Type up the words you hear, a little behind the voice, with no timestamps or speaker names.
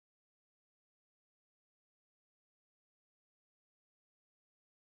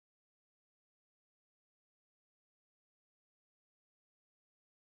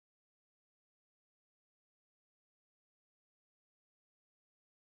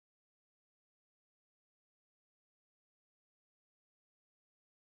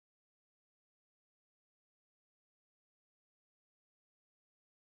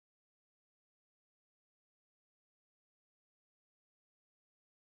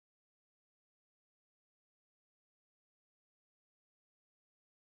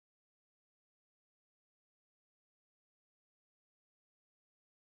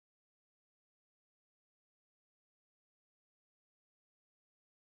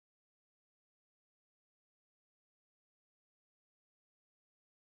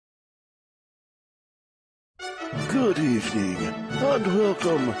Good evening, and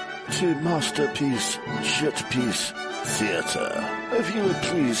welcome to Masterpiece Shitpiece Theater. If you would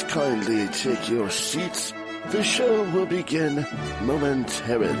please kindly take your seats, the show will begin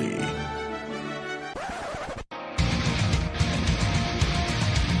momentarily.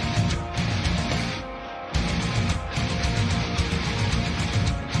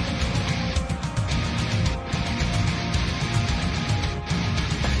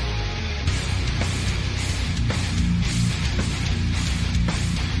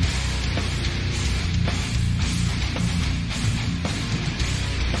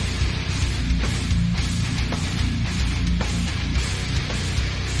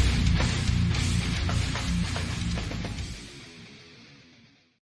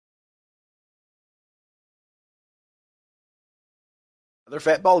 Another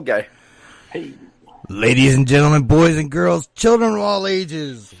fat bald guy. Hey. Ladies and gentlemen, boys and girls, children of all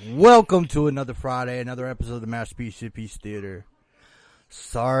ages, welcome to another Friday, another episode of the Masterpiece Shitpiece Theater.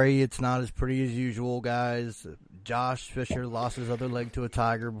 Sorry it's not as pretty as usual, guys. Josh Fisher lost his other leg to a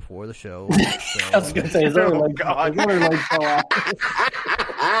tiger before the show. So, I was going to say, his other leg fell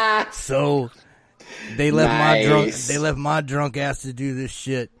off. So they left my drunk ass to do this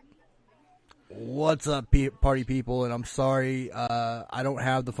shit. What's up, party people? And I'm sorry, I don't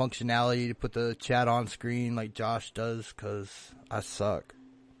have the functionality to put the chat on screen like Josh does because I suck.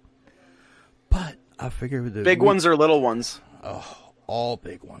 But I figure the big ones or little ones? Oh, all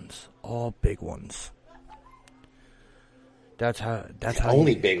big ones. All big ones. That's how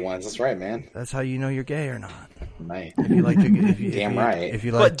only big ones. That's right, man. That's how you know you're gay or not. Right. If you like to, damn right. If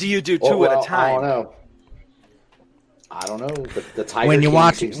you like, but do you do two at a time? I don't know. The Tiger when you're King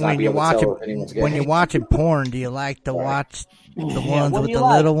watching, seems not be able to tell if anyone's gay. when you're watching porn, do you like to watch the ones with the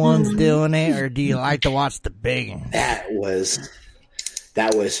little ones doing it, or do you like to watch the big ones? That was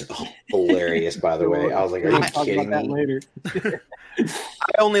hilarious. By the way, I was like, "Are you kidding me?" Later.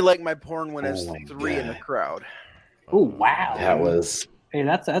 I only like my porn when there's three in the crowd. Oh wow! That was. Hey,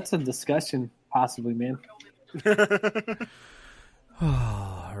 that's a discussion, possibly, man.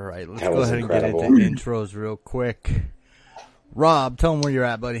 All right, let's That go was ahead incredible. and get into intros real quick. Rob, tell them where you're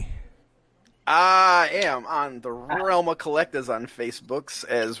at, buddy. I am on the Realm of Collectors on Facebooks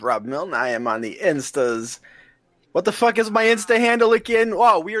as Rob Milne. I am on the Instas. What the fuck is my Insta handle again?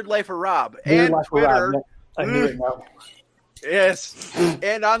 Wow, Weird Life of Rob. And Twitter. I hear it now. Yes.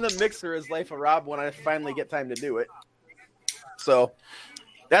 And on the Mixer is Life of Rob when I finally get time to do it. So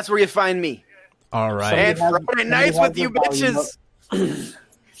that's where you find me. All right. And Friday nights with you bitches.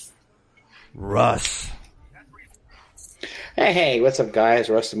 Russ. Hey, what's up, guys?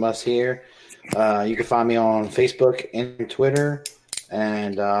 Rusty Muss here. You can find me on Facebook and Twitter,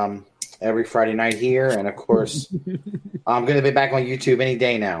 and every Friday night here. And of course, I'm going to be back on YouTube any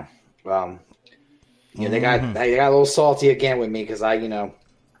day now. They got a little salty again with me because I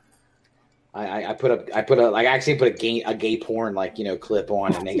actually put a gay porn clip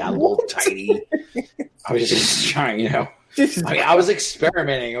on, and they got a little tighty. I was just trying, I was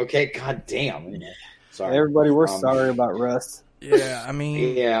experimenting. Okay, god damn. Sorry, everybody. We're sorry about Russ. Yeah, I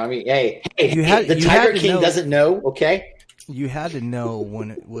mean, hey, the Tiger King doesn't know. Okay, you had to know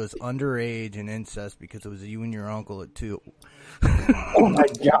when it was underage and incest because it was you and your uncle at 2. Oh my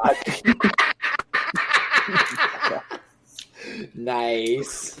god.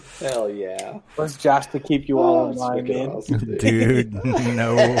 Nice. Hell yeah. Where's Josh to keep you all in line, man? Awesome, dude,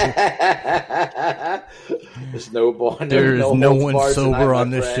 no. There's no one sober on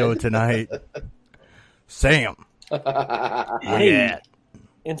this show tonight. Sam. Yeah.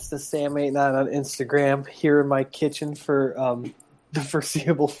 Insta Sam 89 on Instagram. Here in my kitchen for the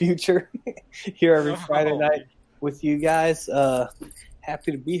foreseeable future. Here every Friday night with you guys.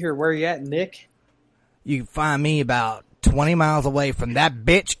 Happy to be here. Where are you at, Nick? You can find me about 20 miles away from that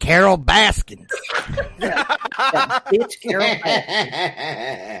bitch Carol Baskin. That bitch Carol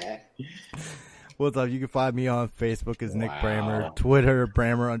Baskin. What's up? You can find me on Facebook as Nick Bramer, Twitter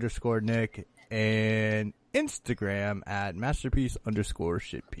Bramer_Nick, and Instagram at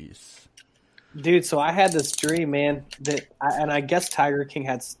Masterpiece_Shitpiece. Dude, so I had this dream, man, and I guess Tiger King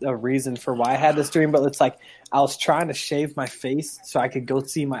had a reason for why I had this dream, but it's like I was trying to shave my face so I could go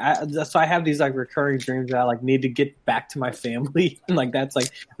see so I have these recurring dreams that I need to get back to my family, and that's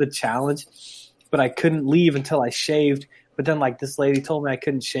the challenge. But I couldn't leave until I shaved. But then this lady told me I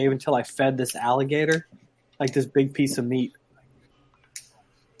couldn't shave until I fed this alligator, this big piece of meat.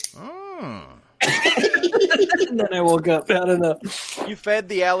 And then I woke up. I don't know. You fed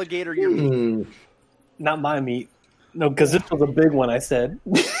the alligator your meat. Not my meat. No, because this was a big one, I said.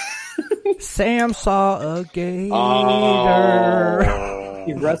 Sam saw a gator.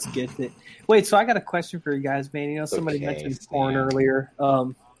 Russ gets it. Wait, so I got a question for you guys, man. You know, somebody mentioned porn earlier.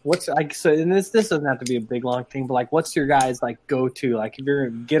 What's like so? And this doesn't have to be a big long thing, but like, what's your guys like go to? Like, if you're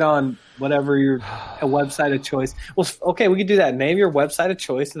gonna get on whatever your a website of choice. Well, okay, we can do that. Name your website of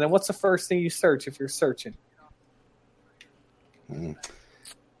choice, and then what's the first thing you search if you're searching?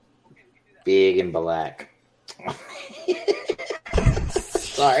 Big and black.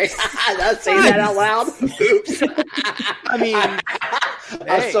 Sorry, I'm saying that out loud. Oops. I mean,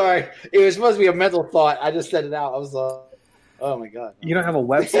 I'm sorry. It was supposed to be a mental thought. I just said it out. I was oh my god. You don't have a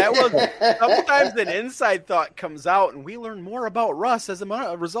website? That was sometimes an inside thought comes out, and we learn more about Russ as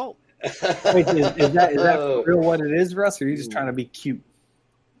a result. Wait, is that for real what it is, Russ, or are you just trying to be cute?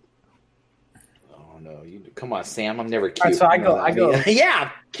 Oh no! Come on, Sam. I'm never cute. Right, so I go. Yeah,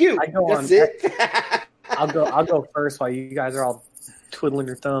 cute. I go That's on. it. I'll go first while you guys are all twiddling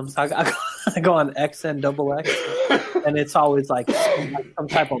your thumbs. I go on XNXX, and it's always like some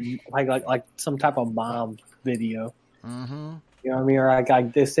type of like some type of mom video. Mm-hmm. You know what I mean? Or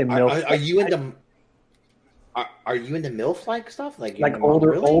like they say MILF. Are you into? Are you into MILF like stuff? Like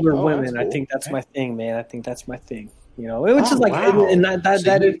older really? women? Cool. I think that's my thing, man. I think that's my thing. You know, which is like, and that is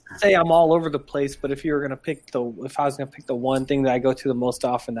to say I'm all over the place. But if I was gonna pick the one thing that I go to the most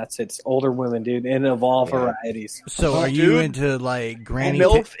often, it's older women, dude, and of all varieties. So, are you into like granny?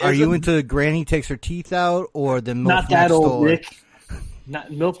 Are you into granny takes her teeth out, or the MILF not that next old, door? Nick?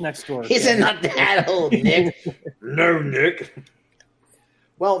 Not MILF next door. He said not that old, Nick. No, Nick.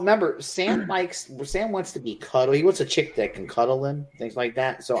 Well, remember, Sam wants to be cuddled. He wants a chick that can cuddle him, things like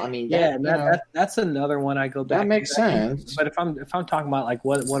that. So I mean, that's another one I go back. That makes sense. But if I'm talking about like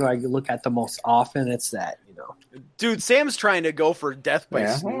what do I look at the most often, it's that, you know. Dude, Sam's trying to go for death by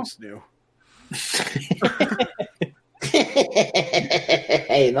snoo.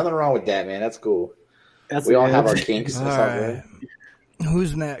 Hey, nothing wrong with that, man. That's cool. We all have our kinks. That's all good.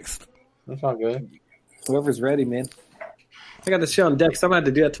 Who's next? That's all good. Whoever's ready, man. I got the show on deck, so I'm going to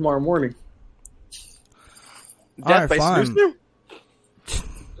have to do that tomorrow morning. Death by snoo.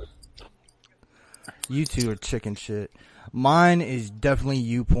 You two are chicken shit. Mine is definitely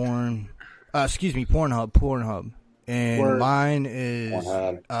YouPorn. Pornhub. And mine is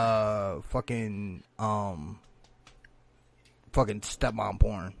fucking stepmom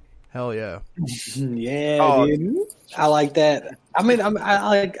porn. Hell yeah. Yeah, dude. I like that. I mean,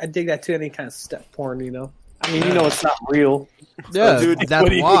 I dig that too. Any kind of step porn, you know. I mean, you know, it's not real. Yeah, so, dude, that's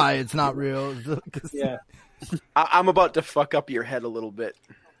why it's not real. Yeah. I'm about to fuck up your head a little bit.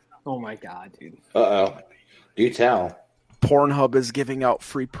 Oh my god, dude. Uh-oh. Do tell. Pornhub is giving out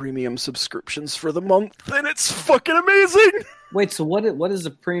free premium subscriptions for the month, and it's fucking amazing. Wait, so what does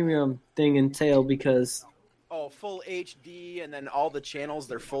the premium thing entail? Because full HD, and then all the channels,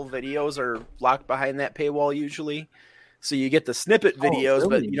 their full videos are locked behind that paywall usually. So you get the snippet videos,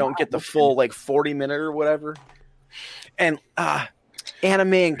 but you don't get the full 40-minute or whatever. And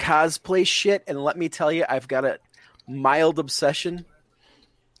anime and cosplay shit. And let me tell you, I've got a mild obsession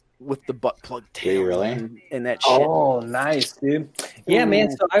with the butt plug tail. Really? And that shit. Oh, nice, dude. Yeah, man.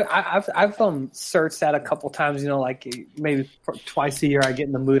 So I've searched that a couple times. You know, like maybe twice a year. I get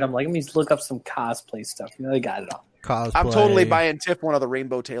in the mood. I'm like, let me just look up some cosplay stuff. You know, they got it all. Cosplay. I'm totally buying Tiff one of the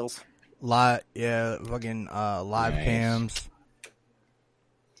rainbow tails. Live cams.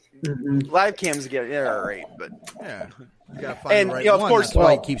 Mm-hmm. Live cams they're all right, but yeah, you gotta find the right one. Of course, that's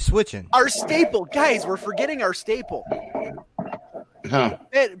why I keep switching. Our staple, guys, we're forgetting our staple. Huh.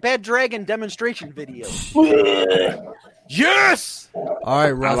 Bad Dragon demonstration video. Yes. All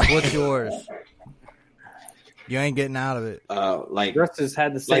right, Russ, what's yours? You ain't getting out of it. Russ has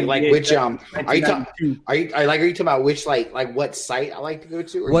had the same. Like which are you talking? Are you talking about which like what site I like to go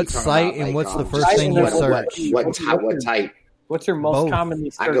to? Or what site and what's the first thing you search? What type? What's your most commonly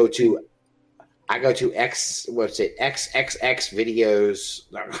searched? I go to X. What's it? XXX videos.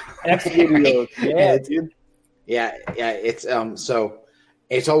 X videos. Yeah, dude. Yeah. It's so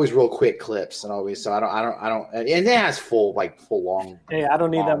it's always real quick clips and always. So I don't. And it has full long. Hey, I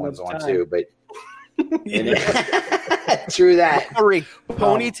don't need that much time too, but. True that.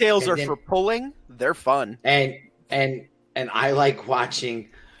 Ponytails are for pulling. They're fun. And I like watching.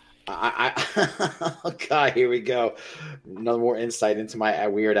 Oh God, here we go. Another more insight into my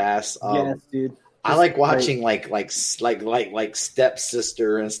weird ass. Yes, dude. I like watching like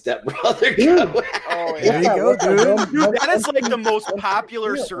stepsister and stepbrother go. Oh, yeah. There you go, dude. That is like the most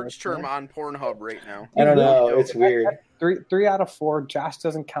popular search term on Pornhub right now. I don't know. It's weird. 3 out of 4. Josh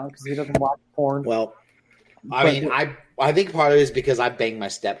doesn't count because he doesn't watch porn. Well, I mean, I think part of it is because I banged my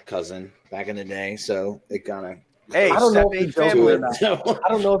step cousin back in the day, so it kind of. Hey, I don't know if he's joking or not. So, I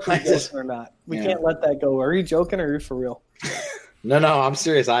don't know if he's joking or not. We can't let that go. Are you joking or are you for real? No, I'm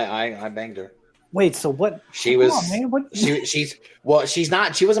serious. I banged her. Wait, so what? She was. On, man. What? She's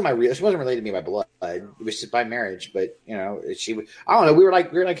not. She wasn't she wasn't related to me by blood. It was just by marriage. But I don't know. We were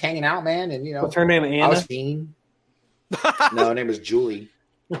like hanging out, man. And what's her name? Anna. I was fiending. No, her name was Julie.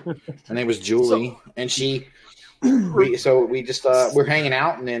 Her name was Julie, and we just we're hanging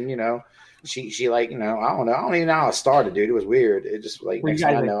out, and then she like I don't know. I don't even know how it started, dude. It was weird. It just like next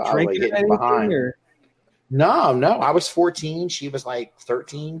thing I know, I was like hitting behind. Or? No. I was 14. She was like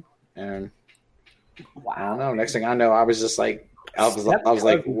 13, and wow. I don't know. Next thing I know, I was just like, I was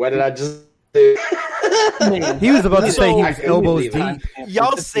like, what did I just do? He was about to say he was elbows deep.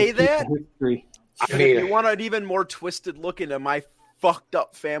 Y'all say that? You want an even more twisted look into my fucked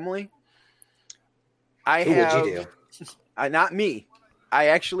up family? I have. What'd you do? Not me. I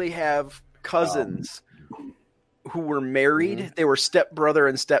actually have cousins who were married. Mm-hmm. They were stepbrother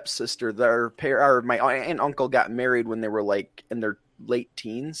and stepsister. My aunt and uncle got married when they were like in their late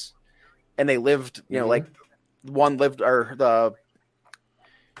teens, and they lived. Like one lived with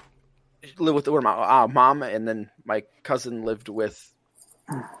my mom, and then my cousin lived with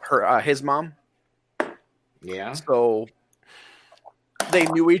his mom. Yeah. So they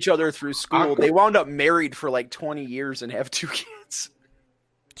knew each other through school. They wound up married for like 20 years and have 2 kids.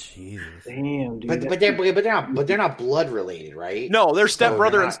 Jesus. Damn, dude. But they're not blood related, right? No, they're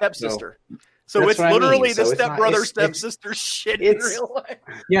stepbrother and stepsister. No. So it's literally the stepbrother stepsister shit in real life.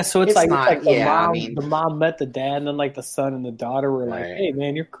 Yeah, so it's like the mom met the dad, and then like the son and the daughter were like, "Hey,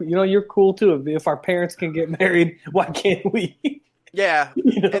 man, you're cool too. If our parents can get married, why can't we?" Yeah,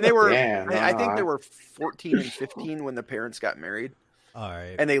 and they were. I think they were 14 and 15 when the parents got married. All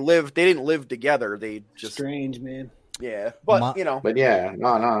right, and they didn't live together. They just strange, man. Yeah, but But yeah,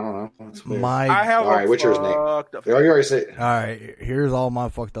 no. That's weird. I have. All right, what's yours, Nick? You already said. All right, here's all my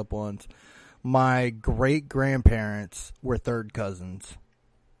fucked up ones. My great grandparents were third cousins.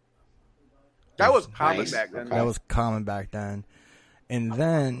 That was common back then. That was common back then, and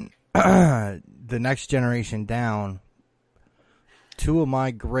then the next generation down. 2 of my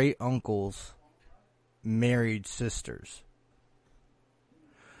great uncles married sisters.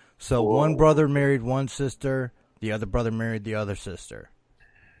 So one brother married one sister, the other brother married the other sister.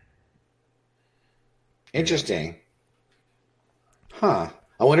 Interesting. Huh.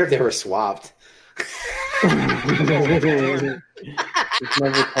 I wonder if they were swapped. Never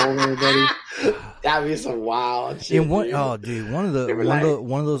told anybody. That'd be some wild shit. And one of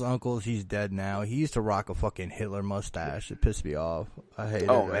those uncles, he's dead now. He used to rock a fucking Hitler mustache. It pissed me off. I hated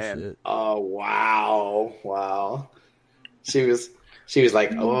that shit. Oh wow. She was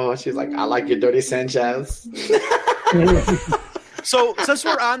like, I like your dirty Sanchez. So since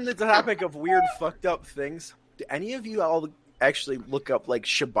we're on the topic of weird fucked up things, do any of you all actually look up like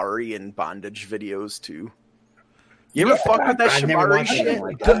Shibari and bondage videos too? You ever fuck with that Shibari shit?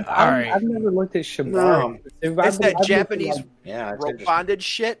 I've never looked at Shibari. No. It's that Japanese rope bondage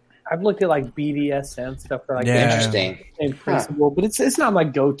shit. I've looked at like BDSM stuff for like interesting in principle, but it's not my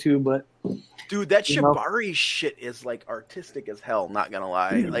go-to. But dude, that Shibari shit is like artistic as hell. Not gonna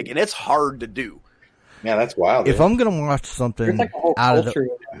lie, and it's hard to do. Yeah, that's wild. If I'm gonna watch something out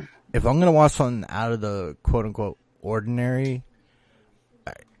of the quote unquote ordinary,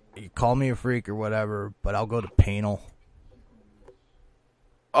 you call me a freak or whatever, but I'll go to Panel.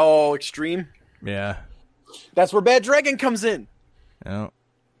 Oh, extreme? Yeah. That's where Bad Dragon comes in. Yeah.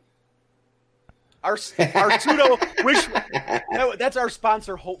 Our pseudo that's our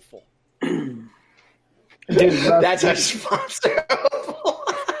sponsor, Hopeful. Dude, that's our sponsor, Hopeful.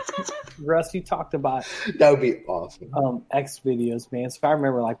 Russ, you talked about that would be awesome. X videos, man. So I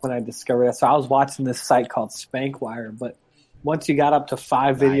remember like when I discovered it. So I was watching this site called Spankwire, but once you got up to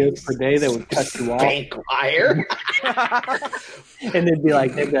 5 videos per day, they would cut you off. Spankwire. And they'd be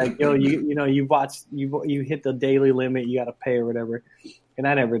like, yo, you hit the daily limit, you got to pay or whatever. And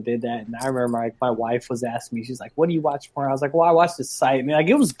I never did that. And I remember my wife was asking me, she's like, what do you watch for? I was like, well, I watched this site. And like,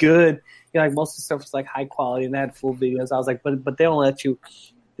 it was good. Like most of the stuff was like high quality and they had full videos. I was like, but they don't let you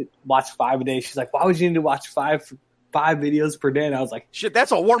watch 5 a day. She's like, why would you need to watch 5 videos per day? And I was like, shit,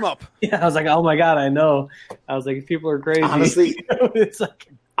 that's a warm-up. Yeah, I was like, oh my god, I know. I was like, people are crazy. Honestly, it's like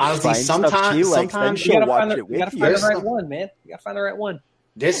sometimes she'll watch it. You gotta find the right one, man. You gotta find the right one.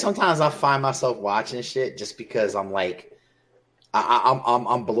 There's sometimes I find myself watching shit just because I'm like,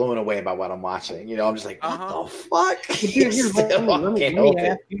 I'm blown away by what I'm watching. You know, I'm just like, what the fuck? Let me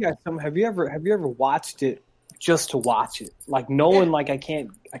ask you guys something. Have you ever watched it just to watch it? Like knowing like I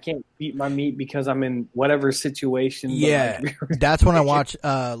can't beat my meat because I'm in whatever situation. Yeah, that's when I watch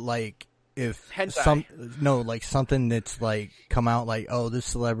like if hentai. like something that's like come out like, oh, this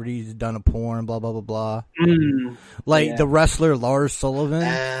celebrity's done a porn, blah blah blah blah. Like the wrestler Lars Sullivan.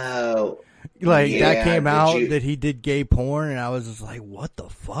 Oh. Like that came out that he did gay porn, and I was just like, "What the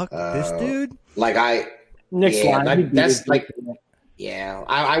fuck, this dude?" Like that's like,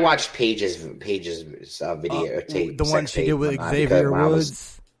 I watched Paige's video tape. The one she did with Xavier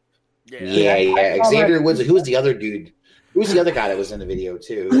Woods. Xavier Woods. Who was the other dude? Who was the other guy that was in the video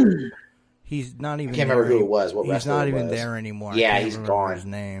too? He's not even. I can't remember who it was. What he's not even was. There anymore. Yeah, he's gone. His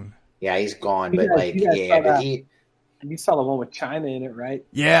name. Yeah, he's gone. But but he. You saw the one with China in it, right?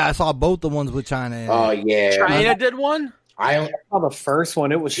 Yeah, I saw both the ones with China in it. Oh yeah, China did one. I saw the first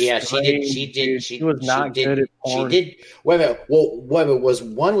one. It was she did. She was not good at porn. She did. Wait a minute. Was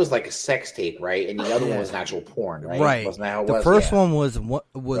one was like a sex tape, right? And the other one was an actual porn, right? Right. Wasn't that how it the was? first one was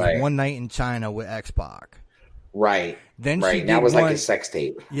One Night in China with X-Pac. Right. Then she that was like a sex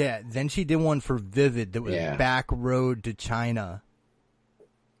tape. Yeah. Then she did one for Vivid that was Back Road to China.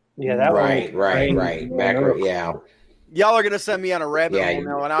 Yeah, that right. Back Road. Yeah. Y'all are gonna send me on a rabbit hole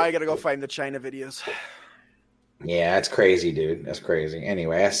now, and now I gotta go find the China videos. Yeah, that's crazy, dude. That's crazy.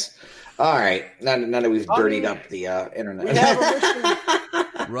 Anyway, that's all right. Now that we've dirtied up the internet, we have a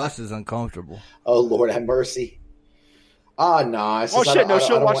mission. Russ is uncomfortable. Oh Lord, have mercy. Oh no!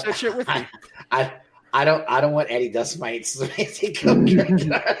 She'll watch that shit with me. I don't want Eddie Dustmites to come drink hey,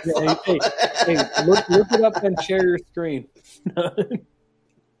 look it up and share your screen.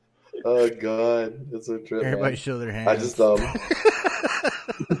 Oh God, that's so true. Everybody show their hands. I just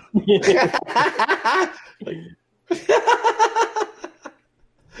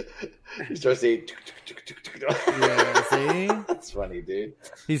he starts saying. Yeah, see, that's funny, dude.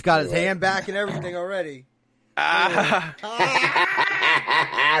 He's got his hand back and everything already. That's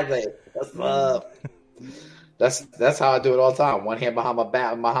how I do it all the time. One hand behind my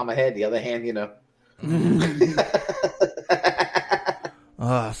back, behind my head. The other hand,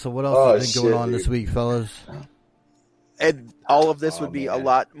 So what else has been going on this week, fellas? And all of this would be a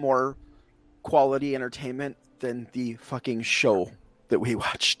lot more quality entertainment than the fucking show that we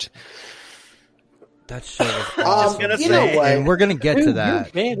watched. That show was awesome. You know what? And we're gonna get to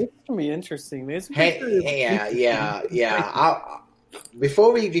that. Man, this is gonna be interesting, man. Yeah.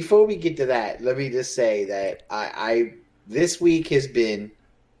 Before we get to that, let me just say that I this week has been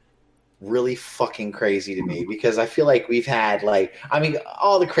really fucking crazy to me because I feel like we've had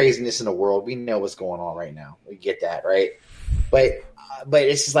all the craziness in the world. We know what's going on right now. We get that, right? But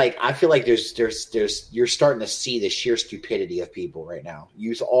it's just like I feel like there's you're starting to see the sheer stupidity of people right now.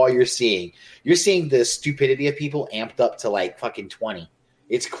 You're seeing the stupidity of people amped up to like fucking 20.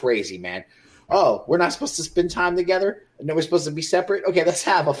 It's crazy, man. Oh, we're not supposed to spend time together? No, we're supposed to be separate? Okay, let's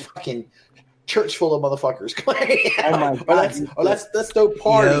have a fucking church full of motherfuckers. Oh my God. Let's throw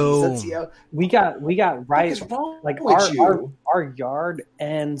parties. We got right. Like our yard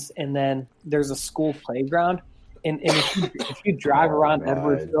ends, and then there's a school playground. And if you drive around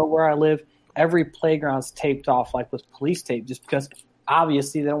Edwardsville where I live, every playground's taped off like with police tape, just because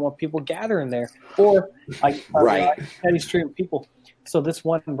obviously they don't want people gathering there, or like Petty Street people. So this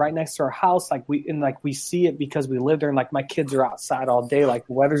one right next to our house, we see it because we live there, and like my kids are outside all day. Like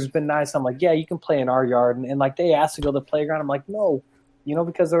the weather's been nice. I'm like, yeah, you can play in our yard, and like they asked to go to the playground. I'm like, no,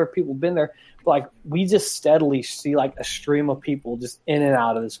 because there are people been there. But like we just steadily see like a stream of people just in and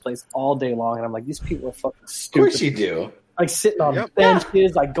out of this place all day long, and I'm like, these people are fucking stupid. Of course you do. Like sitting on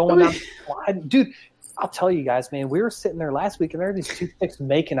benches, like going out. Dude, I'll tell you guys, man, we were sitting there last week, and there were these two chicks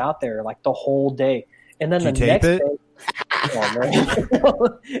making out there like the whole day, and then the next day.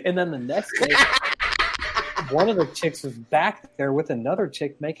 And then the next day, one of the chicks was back there with another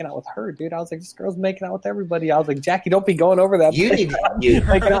chick making out with her, dude. I was like, this girl's making out with everybody. I was like, Jackie, don't be going over that. You need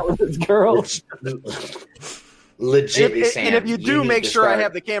making out with this girl. Legit, Sam. And if you do, make sure I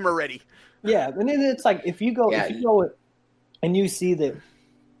have the camera ready. Yeah, and then it's like if you go and you see that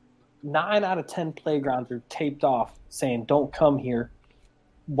 9 out of 10 playgrounds are taped off saying don't come here.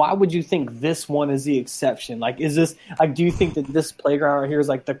 Why would you think this one is the exception? Like, is this like? Do you think that this playground right here is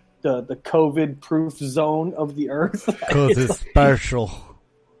like the COVID-proof zone of the earth? Because it's special.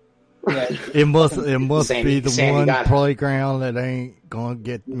 Yeah. It must be the one playground that ain't gonna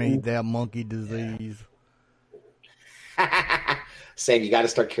get me that monkey disease. Sam, you got to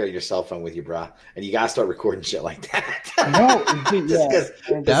start carrying your cell phone with you, bro, and you got to start recording shit like that.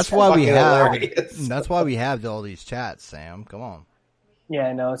 That's why we have. That's why we have all these chats, Sam. Come on. Yeah,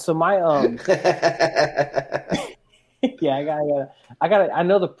 I know. So my yeah, I got. I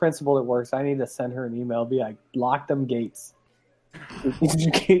know the principal that works. I need to send her an email. Be like, lock them gates.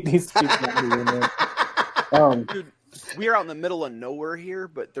 These people out here, man. we are out in the middle of nowhere here,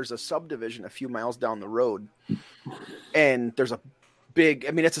 but there's a subdivision a few miles down the road, and there's a big.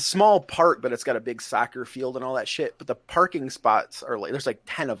 I mean, it's a small park, but it's got a big soccer field and all that shit. But the parking spots are there's like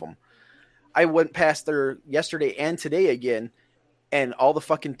 10 of them. I went past there yesterday and today again, and all the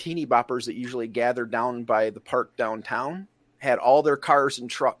fucking teeny boppers that usually gather down by the park downtown had all their cars and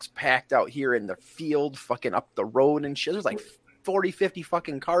trucks packed out here in the field, fucking up the road and shit. There's like 40, 50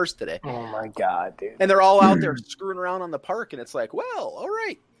 fucking cars today. Oh my God, dude. And they're all out there screwing around on the park. And it's like, well, all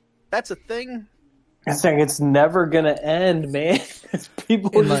right, that's a thing. It's like, it's never going to end, man.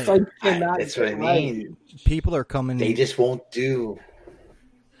 People And just like, cannot. That's what I mean. People are coming. They just won't do.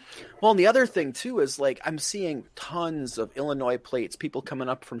 Well, and the other thing too is like, I'm seeing tons of Illinois plates, people coming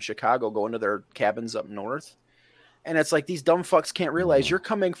up from Chicago, going to their cabins up north. And it's like, these dumb fucks can't realize you're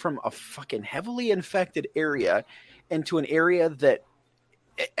coming from a fucking heavily infected area into an area that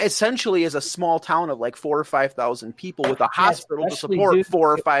essentially is a small town of like 4,000 or 5,000 people with a hospital to support 4,000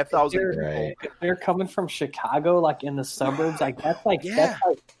 or 5,000 people. Right. If they're coming from Chicago, like in the suburbs, that's like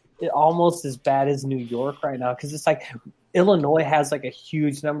almost as bad as New York right now. Because it's like Illinois has like a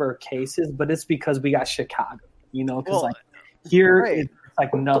huge number of cases, but it's because we got Chicago, because like here it's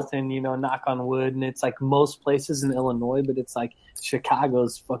like nothing, knock on wood, and it's like most places in Illinois, but it's like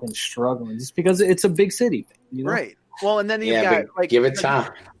Chicago's fucking struggling just because it's a big city, Right. Well, and then you've got like give it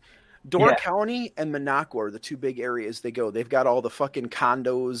time. Door County and Minocqua are the two big areas they go. They've got all the fucking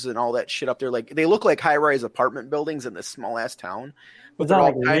condos and all that shit up there. Like they look like high-rise apartment buildings in this small-ass town, but they're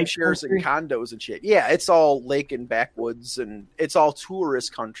all timeshares and condos and shit. Yeah, it's all lake and backwoods, and it's all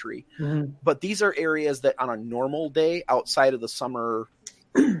tourist country. Mm-hmm. But these are areas that on a normal day outside of the summer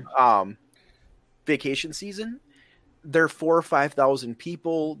vacation season, they're 4,000 or 5,000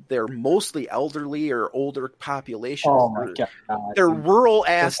 people. They're mostly elderly or older population. Oh my God. They're rural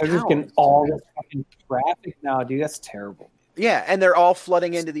ass towns. They're just getting all this fucking traffic now, dude. That's terrible. Yeah, and they're all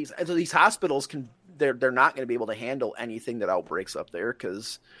flooding into these. So these hospitals they're not going to be able to handle anything that outbreaks up there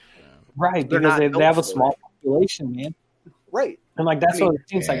because because they have a small population, man. Right, and like that's what it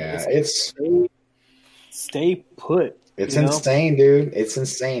seems like. Stay put. It's insane, dude. It's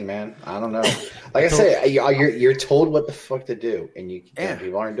insane, man. I don't know. Like I said, you're told what the fuck to do, and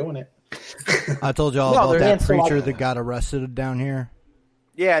people aren't doing it. I told y'all about that preacher that got arrested down here.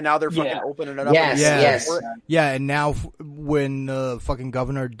 Yeah, now they're fucking opening it up. Yes. Yeah, and now when the fucking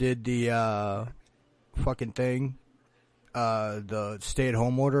governor did the fucking thing, the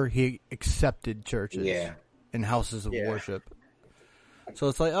stay-at-home order, he accepted churches and houses of worship. So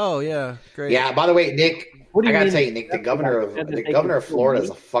it's like, oh yeah, great. Yeah. By the way, Nick, I gotta tell you, Nick, the governor of Florida is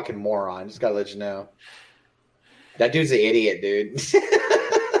a fucking moron. Just gotta let you know. That dude's an idiot, dude.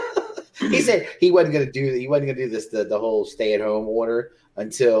 He said he wasn't gonna do this the whole stay at home order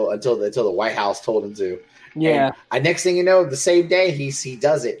until the White House told him to. Yeah. And next thing you know, the same day he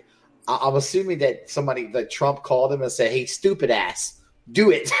does it. I'm assuming that Trump called him and said, "Hey, stupid ass,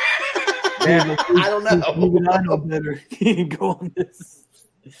 do it." I don't know. Even I know better. Go on this.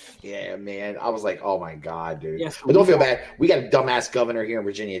 Yeah, man. I was like, oh my God, dude. Yes, but don't feel bad. We got a dumbass governor here in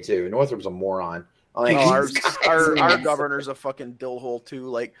Virginia too. Northrop's a moron. Like, our governor's a fucking billhole too.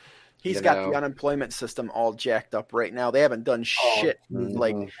 Like he's got the unemployment system all jacked up right now. They haven't done shit.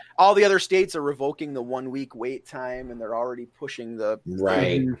 Like all the other states are revoking the 1 week wait time, and they're already pushing the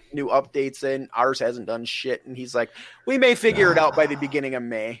new updates in. Ours hasn't done shit, and he's like, we may figure it out by the beginning of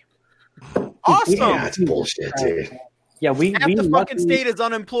May. Awesome. Yeah, that's bullshit, dude. Yeah, half the fucking state is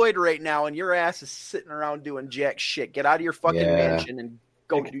unemployed right now, and your ass is sitting around doing jack shit. Get out of your fucking mansion and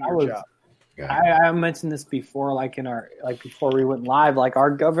go do your job. I mentioned this before, before we went live. Like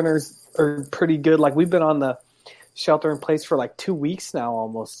our governors are pretty good. Like we've been on the shelter in place for like 2 weeks now,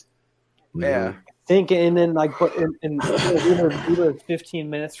 almost. Yeah. And then we were 15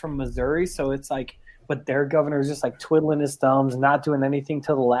 minutes from Missouri, so it's like, but their governor is just like twiddling his thumbs, not doing anything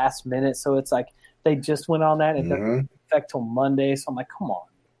till the last minute. So it's like they just went on that and it doesn't affect till Monday. So I'm like, come on,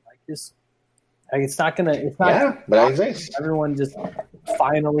 like this, like it's not. But everyone just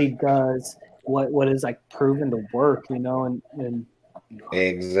finally does what is like proven to work, and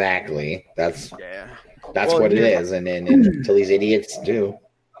exactly. That's what it is, and then until these idiots do.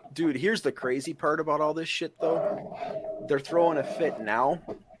 Dude, here's the crazy part about all this shit, though. They're throwing a fit now,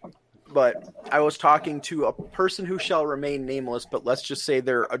 but I was talking to a person who shall remain nameless, but let's just say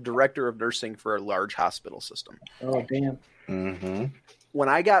they're a director of nursing for a large hospital system. Oh, damn. Mm-hmm. When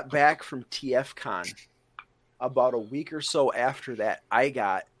I got back from TFCon, about a week or so after that, I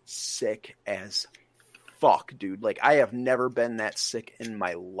got sick as fuck, dude. Like, I have never been that sick in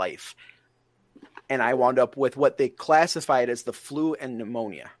my life. And I wound up with what they classified as the flu and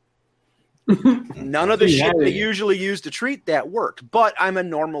pneumonia. None of the shit they usually use to treat that worked. But I'm a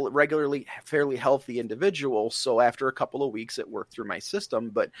normal, regularly, fairly healthy individual. So after a couple of weeks, it worked through my system.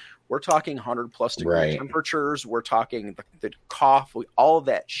 But we're talking 100+ degree temperatures. We're talking the cough, all of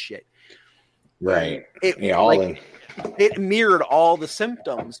that shit. Right. It mirrored all the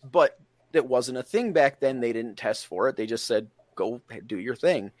symptoms, but it wasn't a thing back then. They didn't test for it. They just said, go do your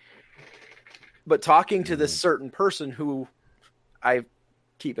thing. But talking to this certain person who I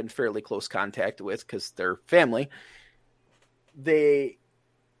keep in fairly close contact with because they're family, they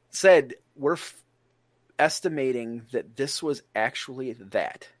said, we're estimating that this was actually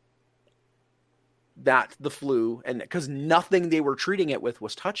that. Not the flu, and because nothing they were treating it with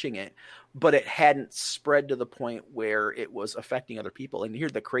was touching it, but it hadn't spread to the point where it was affecting other people. And here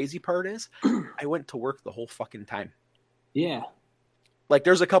the crazy part is, I went to work the whole fucking time. Yeah, like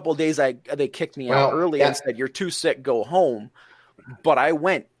there's a couple of days they kicked me out early and said, "You're too sick, go home." But I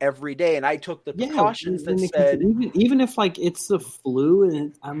went every day, and I took the precautions that said, even if like it's the flu,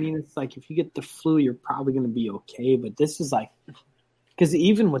 and I mean it's like if you get the flu, you're probably going to be okay. But this is like, because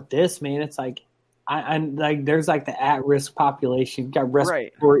even with this, man, it's like. I'm like, there's like the at-risk population. You've got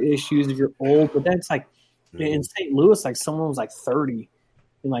respiratory issues if you're old, but that's like in St. Louis, like someone was like 30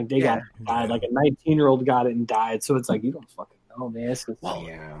 and like they died. Like a 19-year-old got it and died. So it's like, you don't fucking know, man.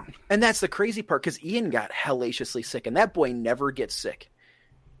 And that's the crazy part because Ian got hellaciously sick and that boy never gets sick.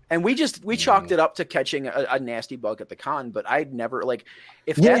 And we chalked it up to catching a nasty bug at the con, but I'd never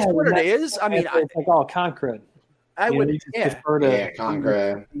if that's what it is. I mean, it's like all concrete. I would prefer to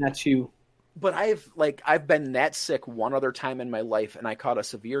concrete. That's you. But I've been that sick one other time in my life, and I caught a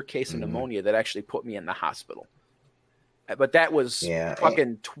severe case of pneumonia that actually put me in the hospital. But that was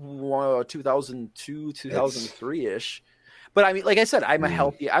fucking 2002, 2003 ish. But I mean, like I said, I'm a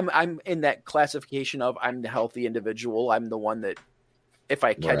healthy. I'm in that classification of I'm the healthy individual. I'm the one that if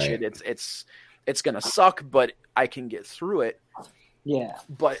I catch it, it's gonna suck, but I can get through it. Yeah.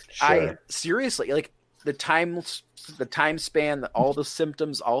 But I seriously the time span, all the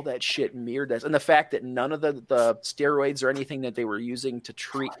symptoms, all that shit mirrored this. And the fact that none of the steroids or anything that they were using to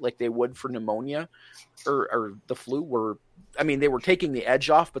treat like they would for pneumonia or the flu they were taking the edge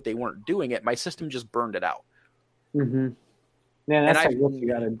off, but they weren't doing it. My system just burned it out. Mm-hmm. Man, that's what you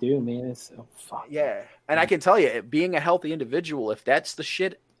got to do, man. It's so fuck. Yeah. And I can tell you, being a healthy individual, if that's the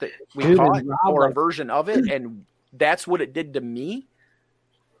shit that we caught or a version of it, and that's what it did to me,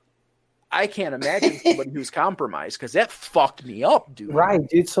 I can't imagine somebody who's compromised because that fucked me up, dude. Right,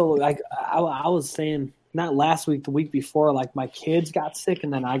 dude. So, like, I was saying, not last week, the week before, like, my kids got sick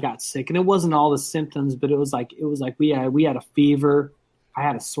and then I got sick. And it wasn't all the symptoms, but it was like we had a fever. I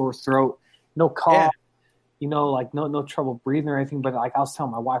had a sore throat, no cough, like no trouble breathing or anything. But, like, I was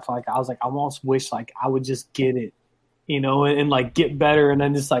telling my wife, I almost wish, like, I would just get it, and like, get better. And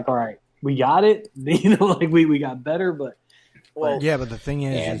then just like, all right, we got it. We got better, but. Well, yeah, but the thing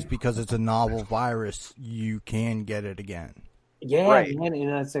is because it's a novel virus, you can get it again. Yeah, man,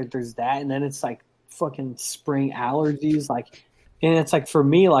 and it's like there's that, and then it's like fucking spring allergies, like, and it's like for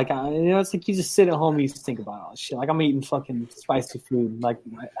me, like, it's like you just sit at home, and you just think about all this shit. Like I'm eating fucking spicy food, like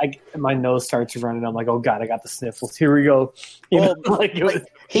my nose starts running. I'm like, oh god, I got the sniffles. Here we go.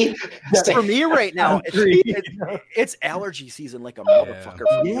 For me right now, it's allergy season like a motherfucker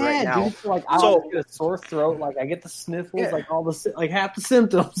for me right now. Dude, like I get a sore throat, like I get the sniffles, like all the half the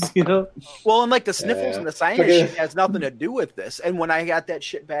symptoms, Well, and like the sniffles and the sinus shit has nothing to do with this. And when I got that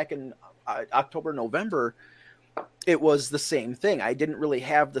shit back in October, November, it was the same thing. I didn't really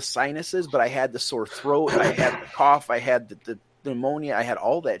have the sinuses, but I had the sore throat, I had the cough, I had the pneumonia, I had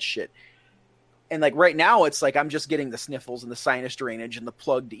all that shit. And like right now, it's like I'm just getting the sniffles and the sinus drainage and the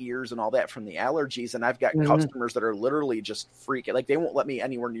plugged ears and all that from the allergies. And I've got customers that are literally just freaking. Like they won't let me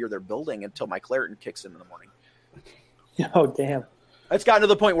anywhere near their building until my Claritin kicks in the morning. Oh, damn. It's gotten to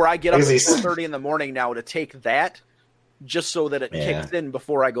the point where I get up at 4:30 in the morning now to take that just so that it kicks in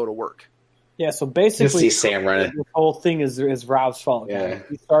before I go to work. Yeah, so basically, Sam running. The whole thing is Rob's fault. Yeah.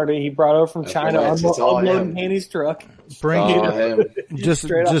 He brought over from China, unloading Haney's truck. Brink, just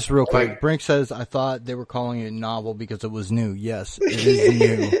real quick. Brink says, I thought they were calling it novel because it was new. Yes, it is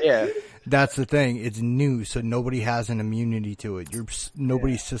new. Yeah. That's the thing. It's new, so nobody has an immunity to it.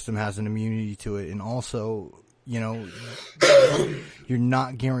 Nobody's system has an immunity to it. And also, you're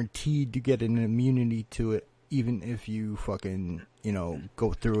not guaranteed to get an immunity to it, even if you fucking,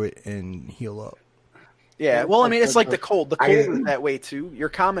 go through it and heal up. Yeah, well, I mean, it's like the cold. The cold is that way, too. Your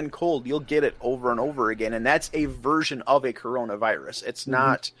common cold, you'll get it over and over again, and that's a version of a coronavirus. It's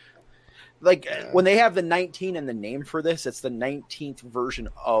not like when they have the 19 in the name for this, it's the 19th version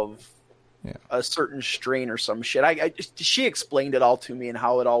of a certain strain or some shit. She explained it all to me and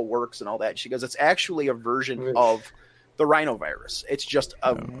how it all works and all that. She goes, it's actually a version of the rhinovirus. It's just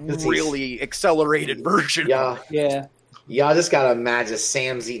a really accelerated version. Yeah. Y'all just gotta imagine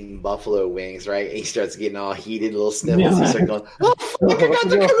Sam's eating buffalo wings, right? And he starts getting all heated, little sniffles. He starts going, "Oh fuck, I got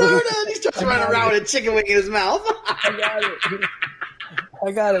the corona!" And he starts running around with a chicken wing in his mouth. I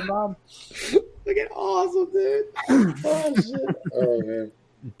got it, Mom. Looking awesome, dude. Oh shit. Oh man.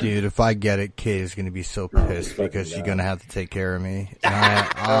 Dude, if I get it, Kate is gonna be so pissed because she's gonna have to take care of me.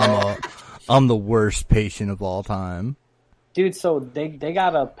 And I'm the worst patient of all time. Dude, so they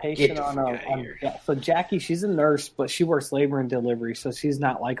got a patient so Jackie, she's a nurse, but she works labor and delivery, so she's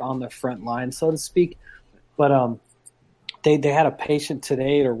not like on the front line, so to speak. But they had a patient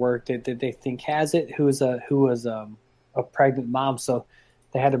today at her work that they think has it, who was a pregnant mom, so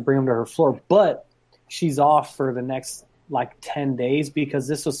they had to bring him to her floor. But she's off for the next like 10 days because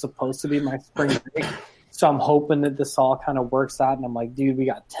this was supposed to be my spring break. So I'm hoping that this all kind of works out. And I'm like, dude, we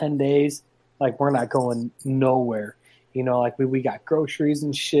got 10 days. Like, we're not going nowhere. You know, like we got groceries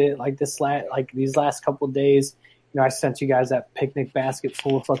and shit. Like these last couple of days, you know, I sent you guys that picnic basket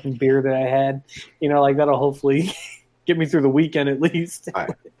full of fucking beer that I had. You know, like that'll hopefully get me through the weekend at least.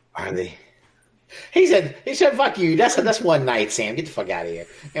 Are they? He said, "Fuck you." That's one night, Sam. Get the fuck out of here.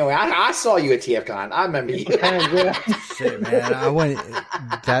 Anyway, I saw you at TFCon. I remember you. Shit, man. I went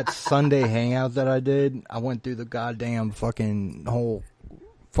that Sunday hangout that I did. I went through the goddamn whole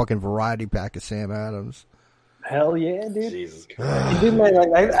variety pack of Sam Adams. Hell yeah, dude. Jesus Christ. Dude, man,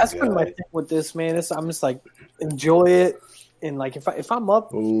 like, that's been my thing with this, man. I'm just like, enjoy it. And like, if I'm up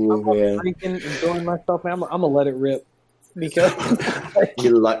drinking, enjoying myself, man, I'm going to let it rip. Because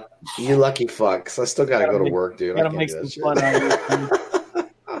you lucky fucks. I still got to go to work, dude. Gotta make some fun out of it.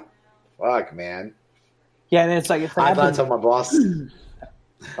 Fuck, man. Yeah, and it's like, I told my boss. Oh,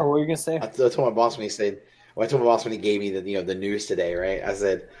 what were you going to say? I told my boss when he gave me the news today, right? I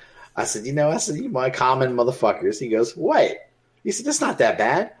said, you my common motherfuckers. He goes, what? He said, that's not that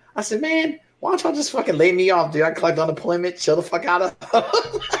bad. I said, man, why don't y'all just fucking lay me off, dude? I collect unemployment, chill the fuck out of.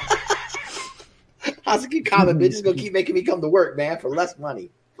 I was like, you common bitches gonna keep making me come to work, man, for less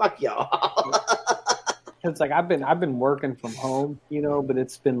money. Fuck y'all. It's like I've been working from home, you know, but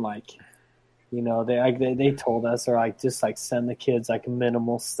it's been like, you know, they told us they're like just like send the kids like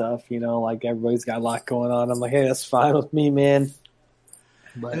minimal stuff, you know, like everybody's got a lot going on. I'm like, hey, that's fine with me, man.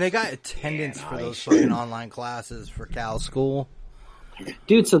 But, and they got attendance for those fucking online classes for Cal School,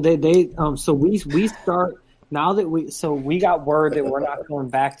 dude. So so we start now that we got word that we're not going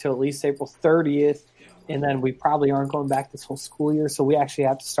back till at least April 30th, and then we probably aren't going back this whole school year. So we actually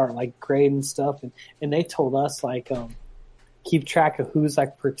have to start like grading stuff, and they told us like keep track of who's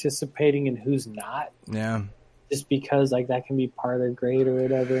like participating and who's not. Yeah, just because like that can be part of their grade or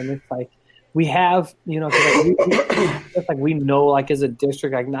whatever, and it's like. We have, you know, cause it's like we know, like as a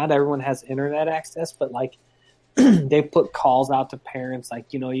district, like not everyone has internet access, but like they put calls out to parents,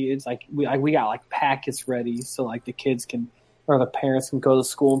 like you know, it's like we got like packets ready, so like the kids can or the parents can go to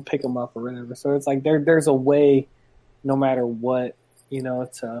school and pick them up or whatever. So it's like there's a way, no matter what, you know,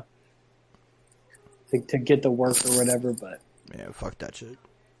 to get the work or whatever. But yeah, fuck that shit.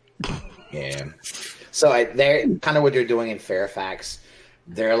 Yeah. So they're kind of what they're doing in Fairfax.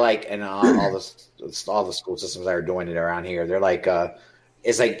 They're like, and all the school systems that are doing it around here. They're like,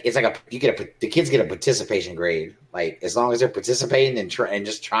 it's like the kids get a participation grade. Like as long as they're participating and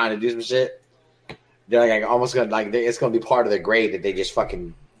just trying to do some shit, they're like almost gonna it's gonna be part of their grade that they just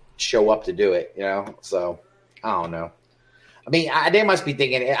fucking show up to do it. You know, so I don't know. I mean, they must be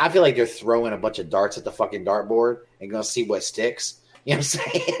thinking. I feel like they're throwing a bunch of darts at the fucking dartboard and gonna see what sticks. You know what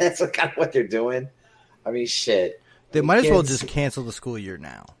I'm saying? That's kind of what they're doing. I mean, shit. They might as well just cancel the school year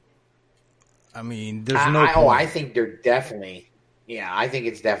now. I mean, there's no point. I think they're definitely – I think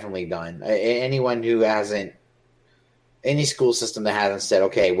it's definitely done. Anyone who hasn't – any school system that hasn't said,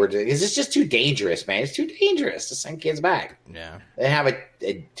 okay, we're doing – because it's just too dangerous, man. It's too dangerous to send kids back. Yeah. They have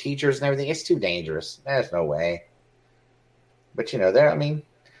teachers and everything. It's too dangerous. There's no way. But, you know,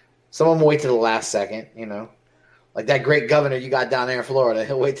 some of them wait to the last second, you know. Like that great governor you got down there in Florida.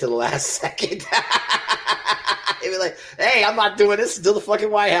 He'll wait to the last second. He'd be like, hey, I'm not doing this until the fucking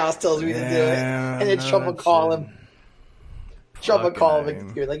White House tells me to do it. And then Trump will call him. Trump will call him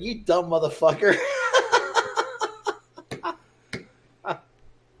and be like, you dumb motherfucker.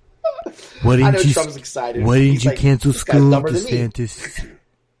 Why didn't you, Trump's excited. Why didn't you cancel school, DeSantis?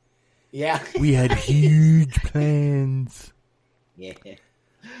 Yeah. We had huge plans. Yeah.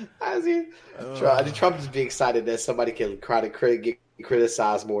 Trump just be excited that somebody can try to get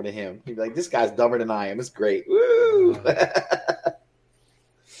criticized more than him. He'd be like, this guy's dumber than I am. It's great. Woo!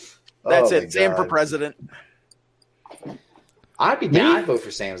 That's it. Sam for president. I'd be down. I'd vote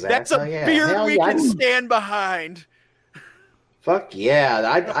for Sam's ass. That's a beard we can stand behind. Fuck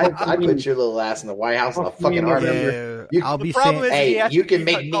yeah! I'd put your little ass in the White House in a fucking heartbeat. I'll be Sam. Hey, you can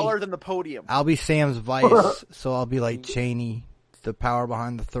make me taller than the podium. I'll be Sam's vice, so I'll be like Cheney, the power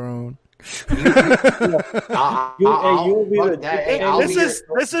behind the throne.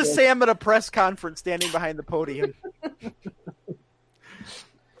 This is Sam at a press conference, standing behind the podium.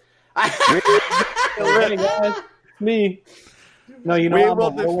 Me. No, you know we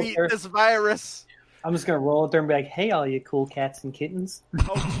will defeat this virus. I'm just gonna roll it there and be like, "Hey, all you cool cats and kittens."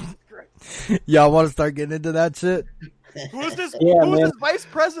 Oh, Jesus Christ. Y'all want to start getting into that shit? Who's this? Who's this vice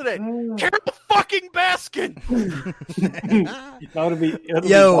president? Carol fucking Baskin.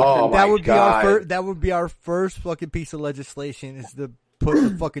 That would be our first fucking piece of legislation is to put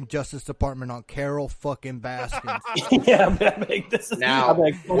the fucking Justice Department on Carol fucking Baskin.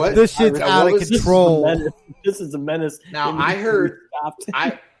 This shit's out of control. This is a menace. Now I heard.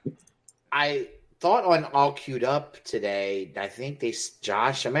 I thought on All Queued Up today. I think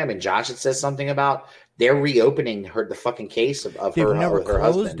Josh had said something about they're reopening the fucking case of They've her. Never her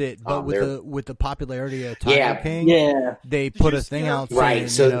closed husband. it, but with the popularity of Tiger King, they put a thing out saying,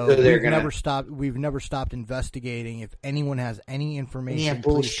 we've never stopped investigating. If anyone has any information,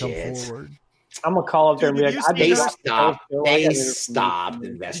 please come forward. I'm gonna call up there and be like, they stopped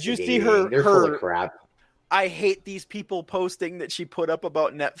investigating. Did you see her? They're full of crap. I hate these people posting that she put up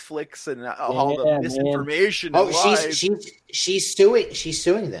about Netflix and all the misinformation. Oh, she's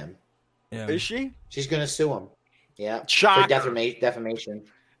suing them. Yeah. Is she? She's going to sue them. Yeah. Shocker. For defamation.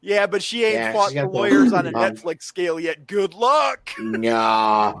 Yeah, but she ain't fought the lawyers on a Netflix scale yet. Good luck.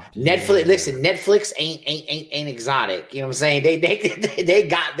 No. Netflix. Listen, Netflix ain't exotic. You know what I'm saying?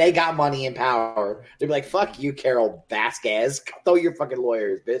 They got money and power. They'd be like, fuck you, Carol Vasquez. Throw your fucking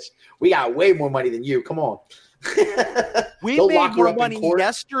lawyers, bitch. We got way more money than you. Come on. We made more money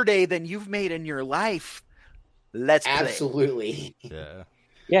yesterday than you've made in your life. Let's play. Absolutely. Yeah.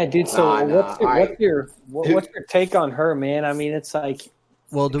 Yeah, dude. So what's your take on her, man? I mean, it's like.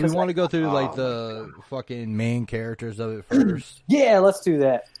 Well, do we want to go through like the fucking main characters of it first? Yeah, let's do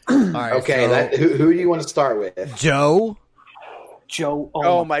that. All right. Okay. So, who do you want to start with? Joe.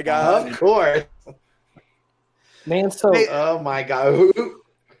 Oh my God. Of course. Man, so. Oh my God.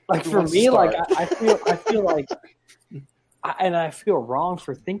 Like for me, like I feel like, I feel wrong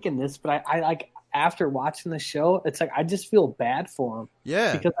for thinking this, but I like. After watching the show, it's like I just feel bad for him.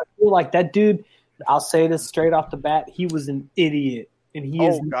 Yeah. Because I feel like that dude, I'll say this straight off the bat, he was an idiot. And he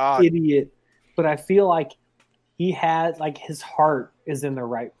is an idiot. But I feel like he had like his heart is in the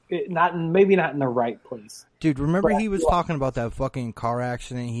right maybe not in the right place. Dude, remember he was talking about that fucking car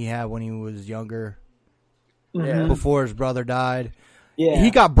accident he had when he was younger? Yeah. Before his brother died. Yeah. He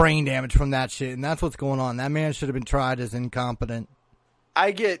got brain damage from that shit, and that's what's going on. That man should have been tried as incompetent.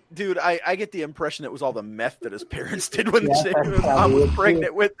 I get the impression it was all the meth that his parents did when his mom was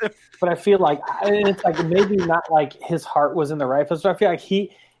pregnant with him. But I feel like it's like maybe not like his heart was in the right place. But I feel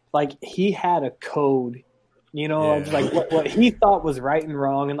like he had a code, you know, like what he thought was right and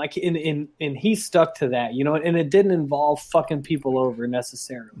wrong, and like and he stuck to that, you know, and it didn't involve fucking people over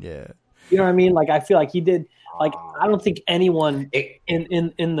necessarily. Yeah, you know what I mean? Like I feel like he did. Like I don't think anyone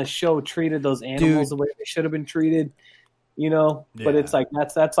in the show treated those animals the way they should have been treated. You know, but it's like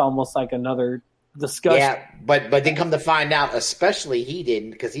that's almost like another discussion. Yeah, but then come to find out, especially he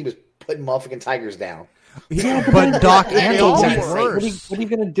didn't because he was putting motherfucking tigers down. Yeah, but Doc Antle's worse. What are you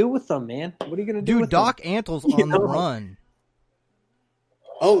gonna do with them, man? What are you gonna do? Dude, with Doc them? Antle's on the run.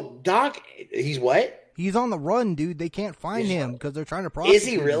 Oh, Doc, he's what? He's on the run, dude. They can't find him because they're trying to prosecute. Is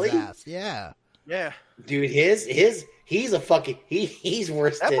he really? His ass. Yeah. Yeah. Dude, he's a fucking he's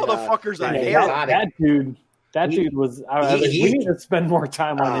worse that than motherfucker's on That dude was. We need to spend more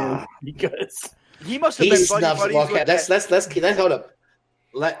time on him because he must have been buddies with let's hold up.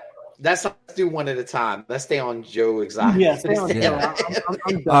 Let's do one at a time. Let's stay on Joe Exotic. Yeah, stay on Joe.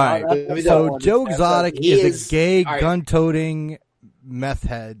 I'm all right. So Joe Exotic is a gay, gun-toting meth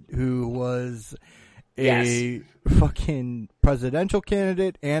head who was a fucking presidential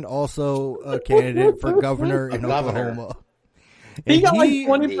candidate and also a candidate for governor in Oklahoma. He got like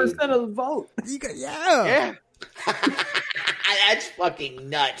 20% of the vote. Yeah. That's fucking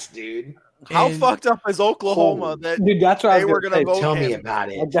nuts, dude. How fucked up is Oklahoma that dude, that's what they were going to vote? Tell me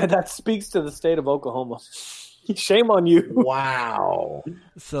about it. That speaks to the state of Oklahoma. Shame on you. Wow.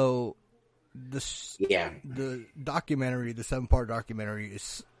 So, the documentary, the 7-part documentary,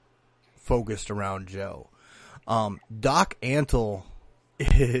 is focused around Joe. Doc Antle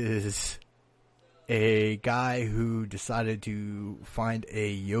is a guy who decided to find a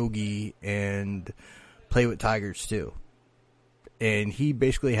yogi and play with tigers too. And he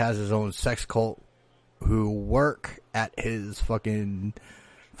basically has his own sex cult who work at his fucking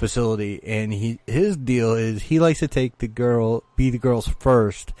facility, and his deal is he likes to take the girls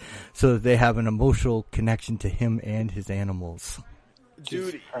first so that they have an emotional connection to him and his animals.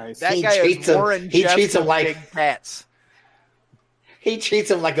 Dude, that guy is Warren Jeffs of big cats. He treats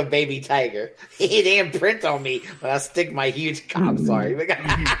him like a baby tiger. He didn't print on me when I stick my huge cock. Sorry.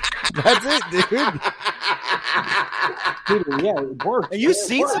 That's it, dude. Dude, yeah, it works. And you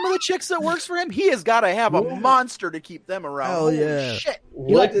seen some of the chicks that works for him? He has got to have a monster to keep them around. Hell yeah. Shit.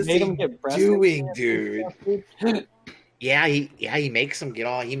 What is he doing, dude? Yeah, he makes them get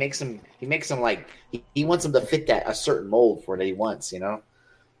all. He makes them like he wants them to fit that a certain mold for that he wants, you know.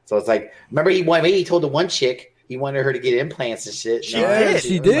 So it's like, remember he told the one chick he wanted her to get implants and shit. She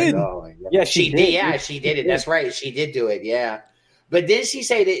did. Like, oh, yeah, she did. Yeah, she did it. That's right. She did do it. Yeah, but didn't she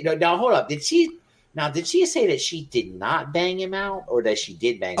say that? Now hold up. Did she say that she did not bang him out, or that she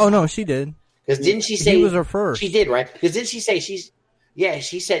did bang him out? No, she did. Because didn't she say he was her first? She did, right? Because didn't she say she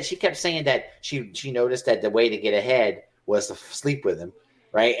said she kept saying that she noticed that the way to get ahead was to sleep with him,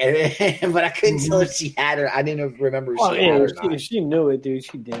 right? And but I couldn't tell if she had her. I didn't remember if she had her or not. She knew it, dude.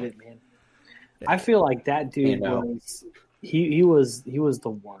 She did it, man. I feel like that dude was he was the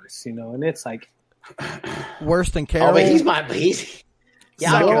worst, you know, and it's like worse than Carol. Oh, but he's my he's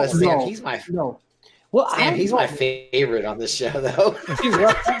my Well, he's my favorite on the show, though.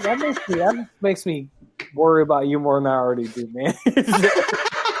 that makes me worry about you more than I already do, man.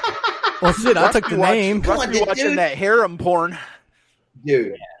 Well, shit, I took the name. Watching that harem porn,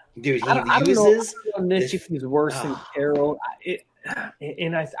 dude. He I uses don't know if he's worse than Carol,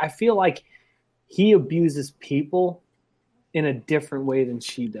 and I feel like he abuses people in a different way than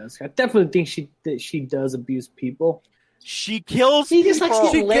she does. I definitely think that she does abuse people. She kills he people.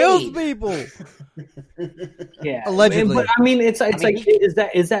 Just she kills people. Yeah, allegedly. But I mean, it's like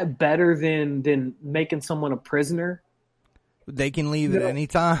is that better than making someone a prisoner? They can leave at any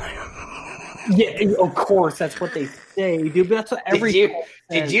time. Yeah, of course, that's what they say, dude. But that's what every.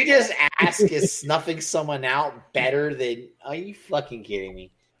 Did you just ask is snuffing someone out better than? Are you fucking kidding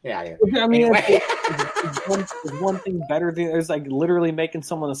me? Yeah. I mean, anyway. is one thing better than it's like literally making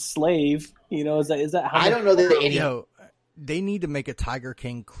someone a slave. You know, is that? How I don't know that any. Yo, they need to make a Tiger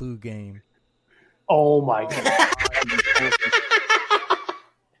King Clue game. Oh my god!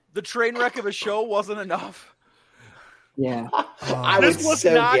 The train wreck of a show wasn't enough. Yeah, this was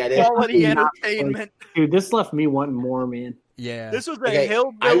not quality entertainment, dude. This left me wanting more, man. Yeah, this was a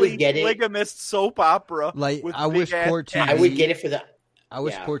hillbilly ligamist soap opera. Like I wish Court TV. I would get it for the. I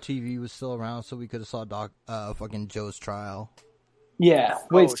wish Court TV was still around so we could have saw fucking Joe's trial. Yeah.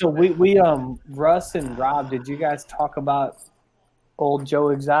 Wait. So we Russ and Rob, did you guys talk about old Joe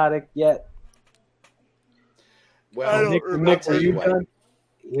Exotic yet? Well, Nick, were you done?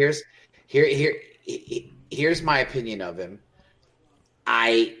 Here's my opinion of him.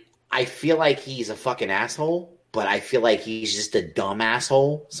 I feel like he's a fucking asshole, but I feel like he's just a dumb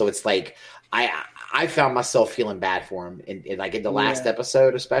asshole. So it's like I found myself feeling bad for him in the last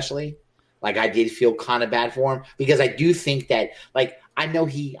episode, especially. Like I did feel kind of bad for him because I do think that I know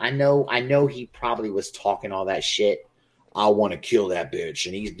he probably was talking all that shit. I want to kill that bitch,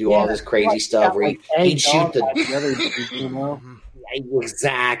 and he'd do all this crazy stuff where he'd shoot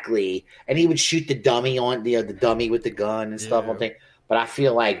exactly, and he would shoot the dummy on the dummy with the gun and stuff. But I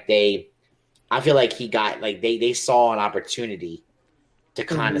feel like they saw an opportunity to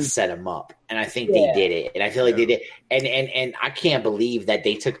kind of set him up, and I think they did it, and I feel like they did, and I can't believe that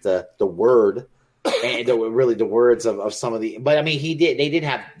they took the word and the words of some of the. But I mean,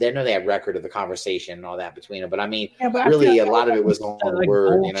 they know they had record of the conversation and all that between them. But I mean, really, a lot of it was on the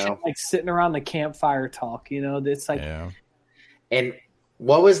word, you know, like sitting around the campfire talk. You know, it's like, and.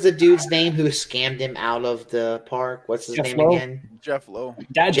 What was the dude's name who scammed him out of the park? What's his name again? Jeff Lowe.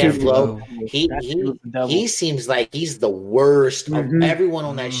 Jeff Lowe. He seems like he's the worst of everyone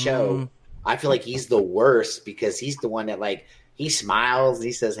on that show. I feel like he's the worst because he's the one that he smiles and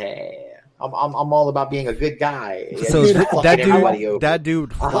he says, "Hey, I'm all about being a good guy." So that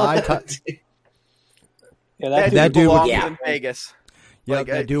dude fly. That dude belongs in Vegas. Yeah,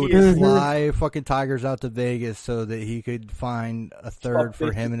 that dude would fly fucking tigers out to Vegas so that he could find a third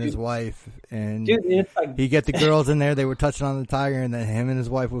for him and his wife, and he'd get the girls in there. They were touching on the tiger, and then him and his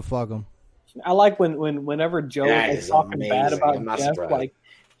wife would fuck him. I like whenever Joe was talking bad about Jeff,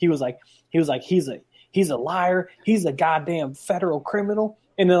 he was like he's a liar, he's a goddamn federal criminal,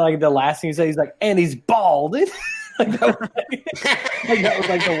 and then the last thing he said, he's like, and he's bald. That was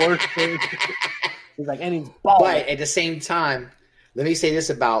the worst thing. He's like, and he's bald. But at the same time, let me say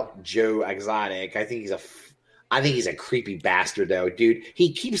this about Joe Exotic. I think he's a creepy bastard, though, dude.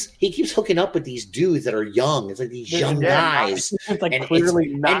 He keeps hooking up with these dudes that are young. It's like these young guys, it's like and clearly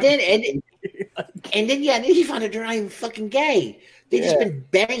not. And then he found out they're not even fucking gay. They've just been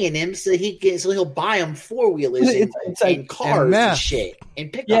banging him so he'll buy them 4-wheelers and cars and shit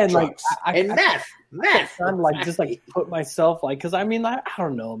and pickup trucks and meth. I'm like just like put myself like, because I mean, like, I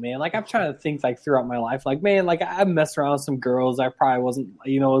don't know, man. Like I'm trying to think like throughout my life, like, man, like I messed around with some girls. I probably wasn't,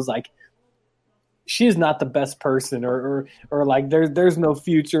 it was like, she's not the best person, or like there's no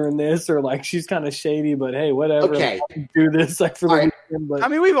future in this, or like she's kind of shady, but hey, whatever. Okay, like, do this like for the weekend. But I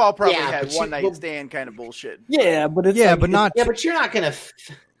mean, we've all probably had one night stand kind of bullshit. Yeah, but it's but not. Yeah, but you're not gonna.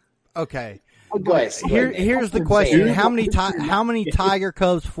 Okay. Go ahead. Here's the question: How many Tiger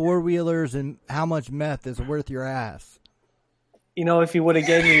Cubs 4-wheelers and how much meth is worth your ass? If he would have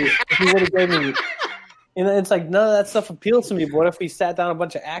gave me, it's like none of that stuff appeals to me. But what if he sat down a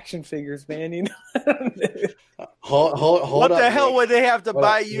bunch of action figures, man? Hold what up, the hell Nick. would they have to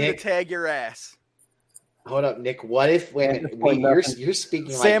buy up, you Nick. to tag your ass? Hold up, Nick. What if you're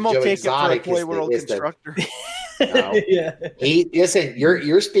speaking Sam like will Joe take Exotic it for a Toy World constructor. No. Yeah. Listen,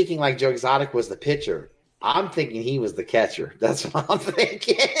 you're speaking like Joe Exotic was the pitcher. I'm thinking he was the catcher. That's what I'm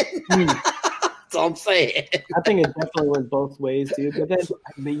thinking. That's all I'm saying. I think it definitely went both ways, dude. But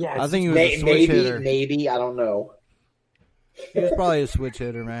I think he was a switch hitter. Maybe I don't know. He was probably a switch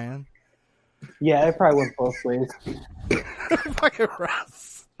hitter, man. Yeah, it probably went both ways. Fucking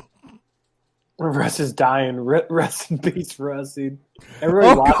Russ. Russ is dying. Rest in peace, Russ, dude.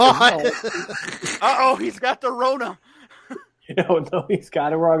 Everybody God. Uh-oh, he's got the Rona. No, he's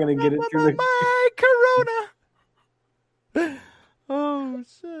got it. We're all going to get it through My Corona. Oh,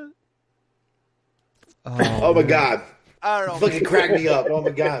 shit. Oh my God. I don't know. Fucking crack me up. Oh my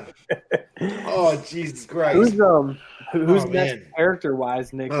God. Oh, Jesus Christ. Who's next man.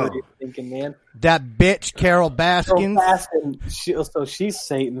 character-wise, Nick? What are you thinking, man? That bitch, Carol Baskins. So she's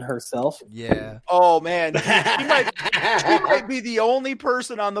Satan herself. Yeah. Oh, man. She might be the only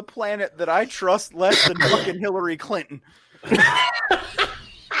person on the planet that I trust less than fucking Hillary Clinton.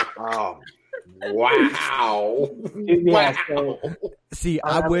 Oh, wow. Yeah, Wow. See,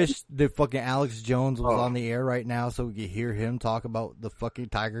 I wish that fucking Alex Jones was on the air right now so we could hear him talk about the fucking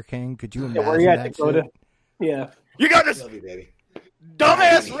Tiger King. Could you imagine where you at, that Dakota? shit? Yeah. You got this Love you, baby.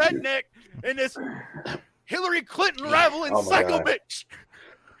 dumbass redneck and this Hillary Clinton rivaling Oh my psycho God. bitch.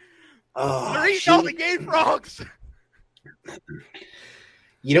 Oh, They're eating all the gay frogs.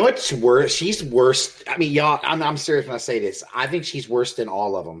 You know what's worse? She's worse. I mean, y'all, I'm serious when I say this. I think she's worse than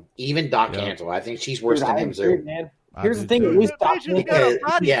all of them. Even Doc Antle. I think she's worse than him, too. Man. I Here's do the thing. too. At least Doc Bitch, you got a Antle,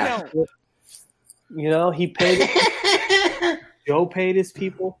 body Yeah. count. he paid. Joe paid his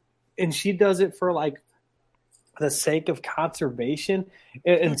people, and she does it for like the sake of conservation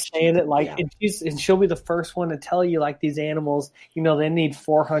and saying it like, and she'll be the first one to tell you like these animals, they need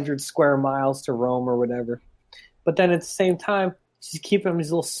 400 square miles to roam or whatever. But then at the same time, she's keeping them in these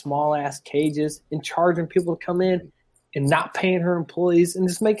little small ass cages and charging people to come in and not paying her employees and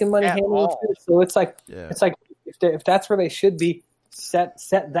just making money handling it. So it's like, if that's where they should be, set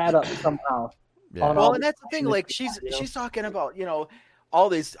that up somehow. Yeah. Well, and that's the thing. Like she's talking about, all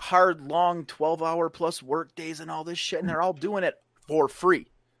these hard, long 12-hour plus work days and all this shit, and they're all doing it for free.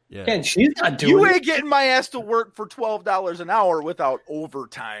 Yeah. And she's not doing You it. ain't getting my ass to work for $12 an hour without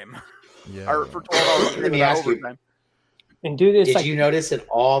overtime. Yeah. Or for 12 hours Let me without ask you. overtime. And dude, it's Did like you notice in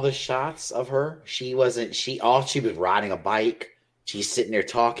all the shots of her, she was riding a bike. She's sitting there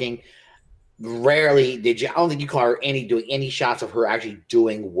talking. Rarely I don't think you call her doing any shots of her actually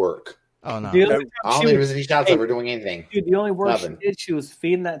doing work. Oh, no. the only I time don't she think there was- was any shots of her doing anything. Dude, the only work Nothing. she did, she was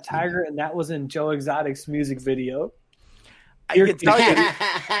feeding that tiger, and that was in Joe Exotic's music video. I can tell you,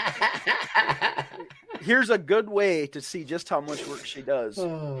 here's a good way to see just how much work she does.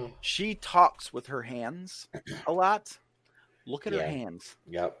 She talks with her hands a lot. Look at her hands.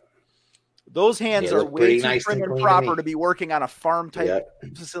 Yep. Those hands They are look way pretty too nice prim and and clean to proper me. to be working on a farm type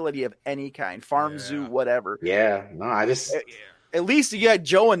Yep. facility of any kind, farm, zoo, whatever. Yeah. No, I just. At least you got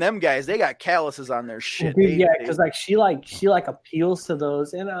Joe and them guys. They got calluses on their shit. Dude, yeah, because like she appeals to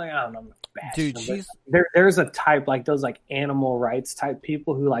those, and I don't know, I'm not bashing Dude, them, but there's a type like those like animal rights type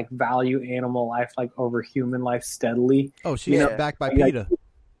people who like value animal life like over human life steadily. Oh, she's backed by Like, PETA.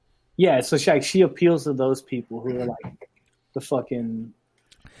 Yeah, so she appeals to those people who are like the fucking.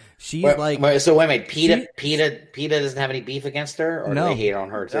 She's Wait like, a minute. PETA doesn't have any beef against her, or No. they hate on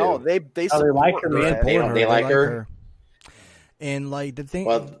her too. No, they Oh, they like support her, her. man. They like her? And like the thing,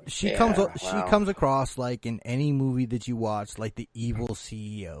 Well, she yeah, comes wow. comes across like in any movie that you watch, like the evil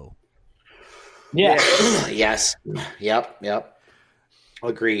CEO. Yeah. Yes. Yep.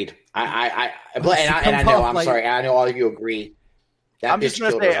 Agreed. I know. I'm sorry. I know all of you agree. That bitch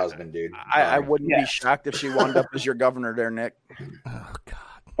killed her husband, dude. I wouldn't be shocked if she wound up as your governor there, Nick. Oh God.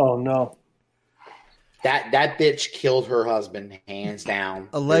 Oh no. That bitch killed her husband, hands down.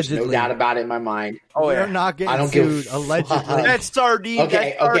 Allegedly. There's no doubt about it in my mind. Oh, We're yeah. not getting I don't sued. give a Allegedly. fuck. That sardine,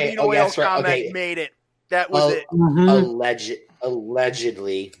 Okay, that sardine oil that's right. comment Okay. made it. That was it.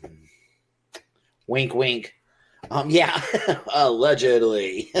 Allegedly. Wink, wink. Yeah,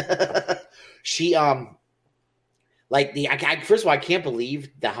 allegedly. She like first of all, I can't believe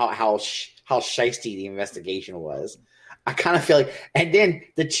how shiesty the investigation was. I kind of feel like, and then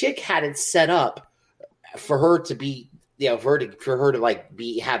the chick had it set up for her to be, for her to like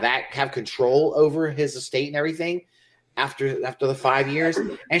have control over his estate and everything after the 5 years,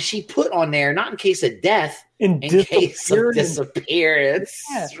 and she put on there not in case of death, in case of disappearance,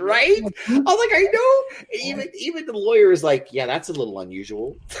 yeah. Right? I was like, I know. Even the lawyer is like, yeah, that's a little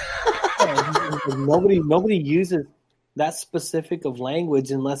unusual. Nobody uses that specific of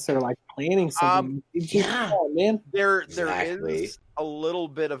language unless they're like planning something. Yeah, man. There is a little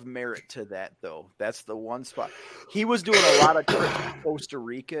bit of merit to that, though. That's the one spot. He was doing a lot of trips to Costa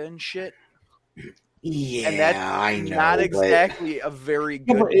Rica and shit. Yeah, and that's I know, not exactly a very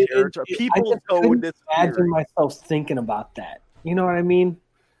good territory. People couldn't imagine myself thinking about that. You know what I mean?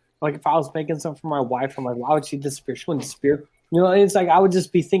 Like if I was making something for my wife, I'm like, why would she disappear? She wouldn't disappear. You know, it's like I would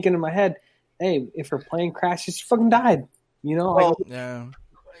just be thinking in my head, hey, if her plane crashes, she fucking died. You know? Well, yeah.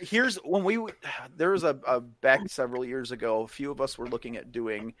 Here's when there was a back several years ago, a few of us were looking at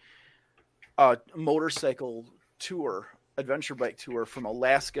doing a motorcycle tour, adventure bike tour from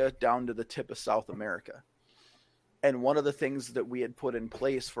Alaska down to the tip of South America. And one of the things that we had put in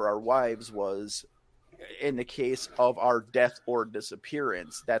place for our wives was, in the case of our death or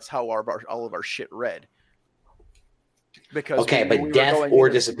disappearance, that's how all of our shit read. Because but death or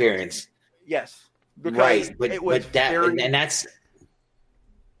disappearance. Yes. Right, but that's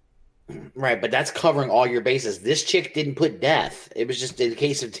right, but that's covering all your bases. This chick didn't put death; it was just in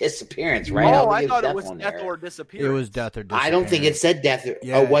case of disappearance, right? Oh, I thought it was death or disappearance. It was death or disappearance. I don't think it said death.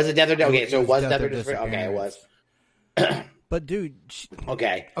 Yeah. Oh, was it death or disappearance? Okay, so it was death or disappearance. Okay, it was. But dude,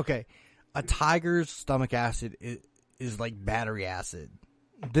 okay, a tiger's stomach acid is like battery acid.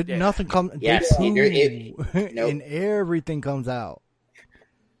 Nothing comes. Yes, and everything comes out.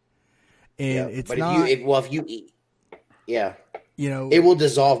 And it's but not. If you eat, you know, it will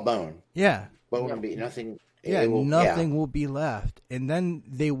dissolve bone. Yeah, bone will be nothing. Yeah, nothing will be left. And then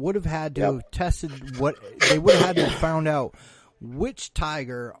they would have had to have tested what they would have had to have found out which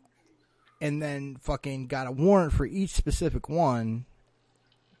tiger, and then fucking got a warrant for each specific one.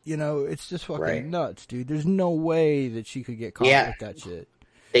 You know, it's just fucking nuts, dude. There's no way that she could get caught with that shit.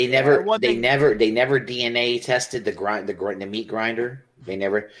 They never DNA tested the meat grinder. They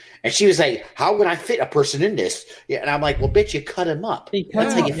never, and she was like, "How would I fit a person in this?" Yeah, and I'm like, "Well, bitch, you cut him up.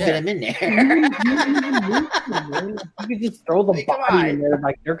 That's how you fit him in there." You could just throw the body in there,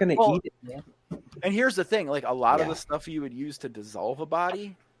 like they're gonna eat it, man. And here's the thing: like a lot of the stuff you would use to dissolve a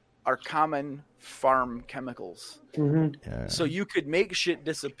body are common farm chemicals. Mm-hmm. Yeah. So you could make shit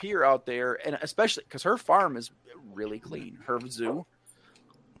disappear out there, and especially because her farm is really clean. Her zoo.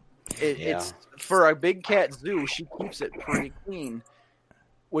 It's for a big cat zoo. She keeps it pretty clean,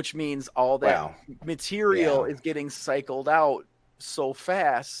 which means all that material is getting cycled out so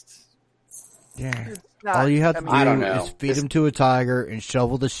fast. Yeah, all you have to do is feed them to a tiger and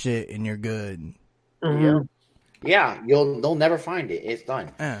shovel the shit, and you're good. Mm-hmm. Yeah, they'll never find it. It's done.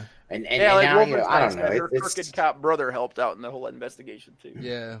 Yeah, and now I don't know. Her crooked cop brother helped out in the whole investigation too.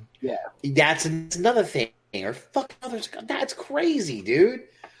 Yeah. That's another thing. Her fucking mother's. That's crazy, dude.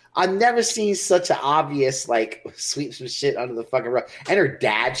 I've never seen such an obvious, like, sweep some shit under the fucking rug. And her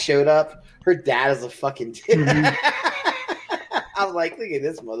dad showed up. Her dad is a fucking I'm like, look at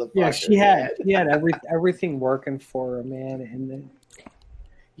this motherfucker. Yeah, she had everything working for her, man. And then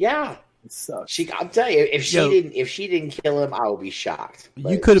it sucks. I'll tell you, if she didn't kill him, I would be shocked.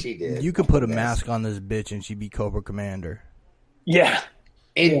 You could put a mask on this bitch and she'd be Cobra Commander. Yeah.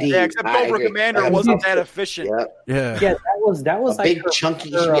 Indeed. Yeah, except Cobra Commander wasn't that efficient. Yeah. That was a like big chunky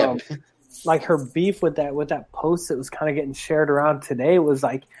like her beef with that post that was kind of getting shared around today was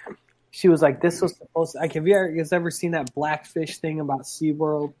like, she was like, this was supposed to, like, have you guys ever seen that Blackfish thing about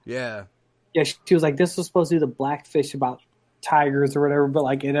SeaWorld? Yeah. Yeah, she was like, this was supposed to be the Blackfish about tigers or whatever, but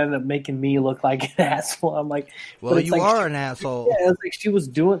like it ended up making me look like an asshole. I'm like, well, you are an asshole. Yeah, it was like she was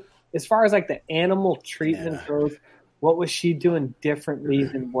doing, as far as like the animal treatment goes, what was she doing differently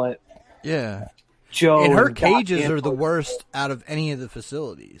than what? Yeah, Joe and her cages are the worst out of any of the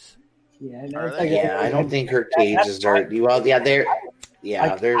facilities. Yeah, I don't think her cages are. Well, yeah, they're.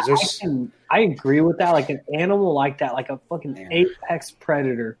 Yeah, I agree with that. Like an animal like that, like a fucking apex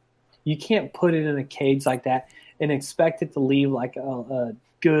predator, you can't put it in a cage like that and expect it to leave like a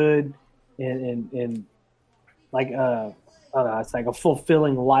good and like I don't know, it's like a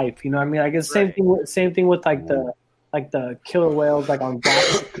fulfilling life. You know what I mean? Like it's same thing with like the killer whales like on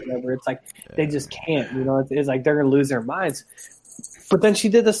Black or whatever. It's like they just can't. You know, it's like they're gonna lose their minds. But then she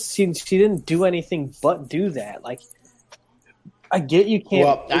did this. She didn't do anything but do that. Like. I get you can't.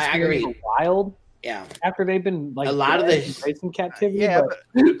 Well, I agree. Wild, yeah. After they've been like a lot of the raised in captivity, but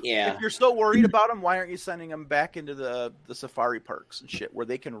if you're so worried about them, why aren't you sending them back into the safari parks and shit where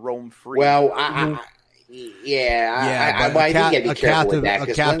they can roam free? Well, I think you gotta be careful with that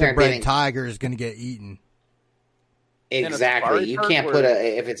because a captive-bred tiger is going to get eaten. Exactly, you can't put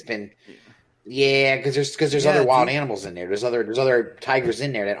if it's been. Yeah, because there's other wild animals in there. There's other tigers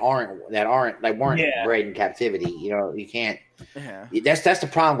in there that weren't bred in captivity. You know, you can't. Yeah. That's the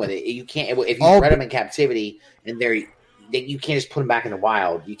problem with it. You can't if you bred them in captivity and you can't just put them back in the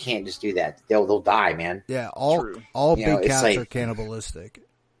wild. You can't just do that. They'll die, man. Yeah, all big cats are cannibalistic.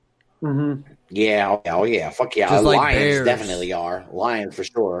 Mm-hmm. Yeah. Oh yeah. Fuck yeah. Just Lions bears. Definitely are. Lions for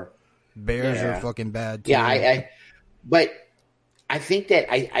sure. Bears are fucking bad too. Yeah. But I think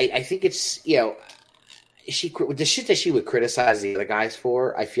that I think it's the shit that she would criticize the other guys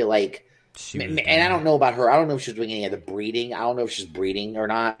for. I feel like. And I don't know about her. I don't know if she's doing any of the breeding. I don't know if she's breeding or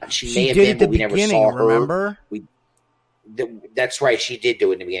not. She may have been, but we never saw her. Remember? That's right. She did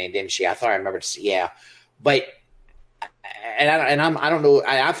do it in the beginning, didn't she? I thought I remembered. Yeah, but I don't know.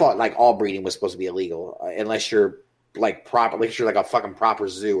 I thought like all breeding was supposed to be illegal unless you're like unless you're like a fucking proper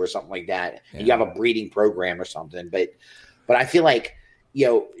zoo or something like that. Yeah. And you have a breeding program or something. But I feel like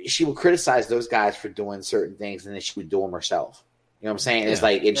she would criticize those guys for doing certain things, and then she would do them herself. You know what I'm saying? It's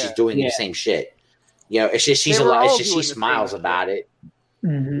like she's doing the same shit. It's just she smiles about it.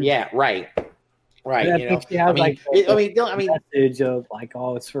 Mm-hmm. Yeah, right. Yeah, I mean, message of like,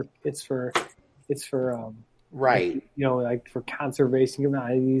 oh, it's for right. Like for conservation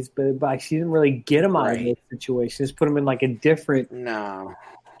humanities, but she didn't really get them out of those situations. Put them in like a different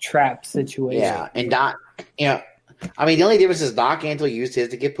trap situation. Yeah, and Doc, I mean, the only difference is Doc Antle used his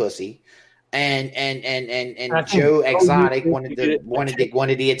to get pussy. And Joe Exotic wanted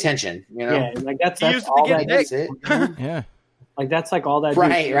the attention, Yeah, like that's all that's it. Yeah, like that's like all that.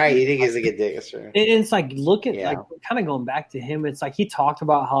 Right. You think he's a good dick, that's right. And it's like look at like kind of going back to him. It's like he talked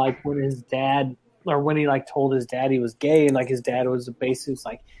about how like when his dad or when he like told his dad he was gay, and like his dad was basically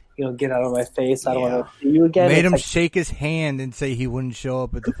like, get out of my face. I don't want to see you again. Made him shake his hand and say he wouldn't show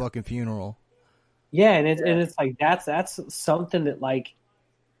up at the fucking funeral. Yeah, and it's like that's something that like.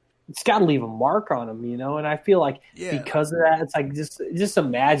 It's got to leave a mark on him, and I feel like because of that, it's like just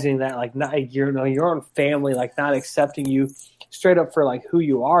imagining that, like, not your own family, like, not accepting you straight up for like who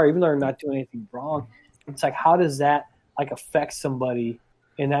you are, even though you're not doing anything wrong. It's like, how does that like affect somebody?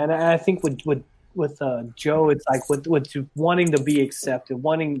 And I think with Joe, it's like with wanting to be accepted,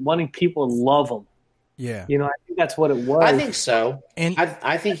 wanting people to love him. Yeah, I think that's what it was. I think so, and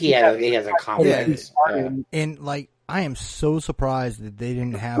I think he has a complex. And like. I am so surprised that they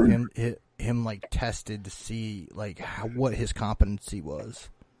didn't have him like tested to see like what his competency was.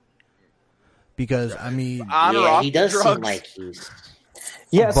 Because I mean, he does seem like he's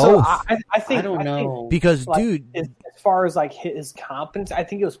both. So I think I don't know because like, dude, as far as like his competence, I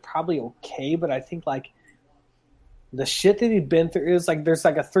think it was probably okay. But I think like the shit that he'd been through is like there's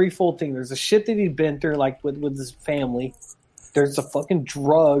like a threefold thing. There's the shit that he'd been through like with his family. There's the fucking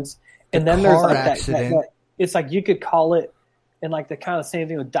drugs, and then there's like that it's like you could call it, and like the kind of same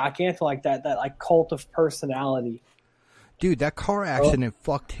thing with Doc Antle, like that like cult of personality. Dude, that car accident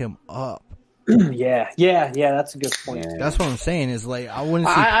fucked him up. Yeah, that's a good point. Yeah. That's what I'm saying is like I wouldn't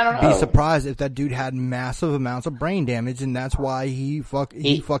be surprised if that dude had massive amounts of brain damage, and that's why he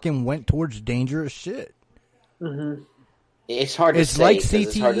fucking went towards dangerous shit. Mm-hmm. It's hard to say. Like CTE.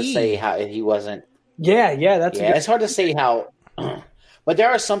 It's hard to say how he wasn't. Yeah, it's hard to say how. But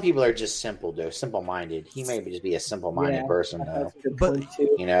there are some people that are just simple-minded. He may just be a simple-minded person, though. But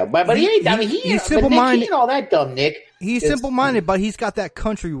but he ain't. I mean, he's simple-minded. He ain't all that dumb, Nick. He's simple-minded, but he's got that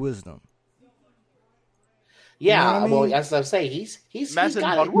country wisdom. Yeah, well, as I say, he's got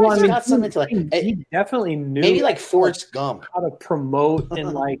some intellect. He definitely knew, maybe like Forrest Gump, how to promote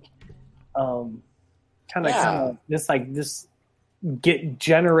and like, kind of just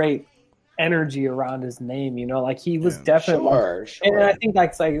generate energy around his name, like he was definitely sure. And I think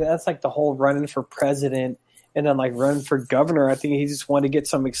that's like the whole running for president and then like running for governor. I think he just wanted to get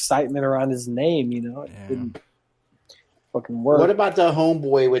some excitement around his name, fucking work. What about the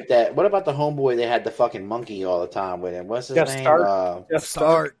homeboy with that? What about the homeboy that had the fucking monkey all the time with him? What's his Jeff name? Stark? Jeff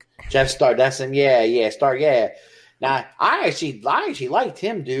Stark. Jeff Stark. That's him. Yeah, Stark. Yeah. Now I actually liked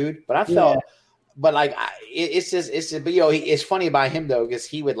him, dude. But I felt, but like, it's just, but it's funny about him though, because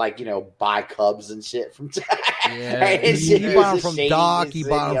he would like, buy Cubs and shit from. Yeah, he bought them from Doc. He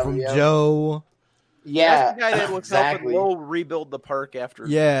bought them from Joe. Yeah, that's the guy that was helping Lowe rebuild the park after.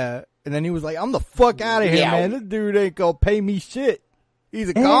 Yeah, and then and then he was like, "I'm the fuck out of here, man. This dude ain't gonna pay me shit. He's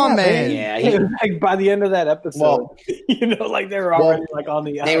a con man." Yeah, like by the end of that episode, like they were already like on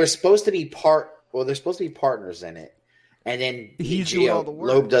the. They were supposed to be they're supposed to be partners in it, and then he's doing all the work.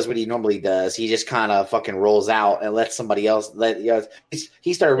 Loeb does what he normally does. He just kind of fucking rolls out and lets somebody else.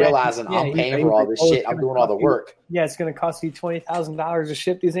 He started realizing I'm paying for all this shit. I'm doing all the work. Yeah, it's going to cost you $20,000 to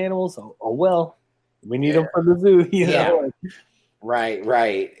ship these animals. Oh well, we need them for the zoo. You know?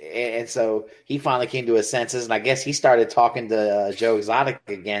 Right. And so he finally came to his senses, and I guess he started talking to Joe Exotic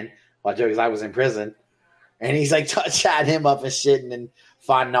again while Joe Exotic was in prison. And he's like chatting him up and shit, and then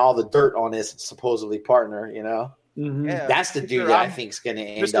finding all the dirt on his supposedly partner, Mm-hmm. Yeah, that's the dude that I think is going to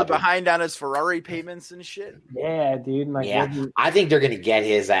end up behind on his Ferrari payments and shit. Yeah, dude. I think they're going to get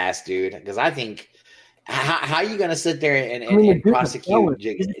his ass, dude, because I think how are you going to sit there and prosecute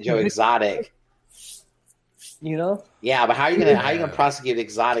Joe Exotic? Yeah, but how are you gonna prosecute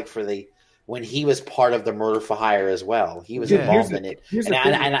Exotic for when he was part of the murder for hire as well? He was involved in it.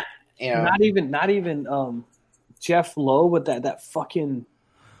 Not even Jeff Lowe with that fucking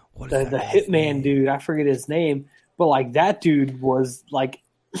the hitman dude. I forget his name, but like that dude was like.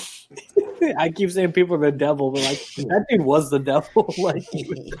 I keep saying people are the devil, but like that dude was the devil. Like he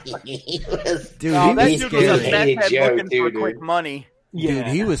was looking for quick money. Yeah,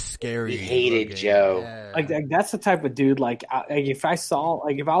 dude, he was scary. He hated Joe. Yeah. Like that's the type of dude. Like if I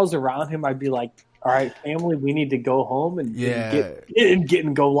was around him, I'd be like, "All right, family, we need to go home and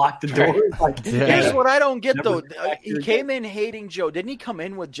go lock the door." Like, here's what I don't get though. He came in hating Joe. Didn't he come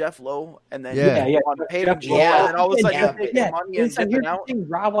in with Jeff Lowe and then paid him Joe? And all of a sudden he's making money and dipping out.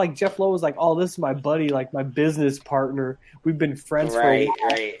 Rob, like Jeff Lowe was like, "Oh, this is my buddy, like my business partner. We've been friends for a while."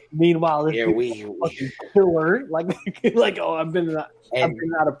 Right. Meanwhile, this fucking killer. Like, oh, I've been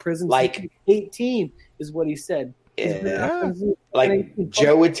out of prison. Like 18 is what he said. Yeah. Like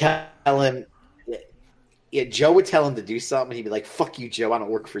Joe would tell him. Yeah, Joe would tell him to do something, and he'd be like, "Fuck you, Joe. I don't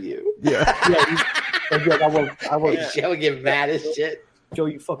work for you." Yeah. I work. Joe would get mad as shit. Joe,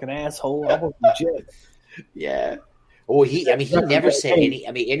 you fucking asshole. I work for Joe. Yeah. Well, he never said any.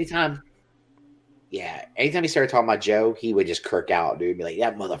 I mean, anytime he started talking about Joe, he would just kirk out, dude. Be like,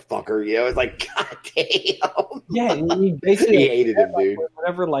 "That motherfucker," It's like, God damn. Yeah, he basically he hated him, dude.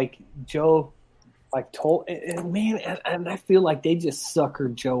 Whenever like Joe. Like told and I feel like they just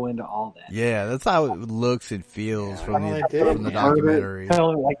suckered Joe into all that. Yeah, that's how it looks and feels from the documentary. Kind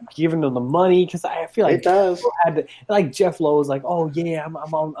of like giving them the money because I feel like it does. Like Jeff Lowe was like, "Oh yeah, I'm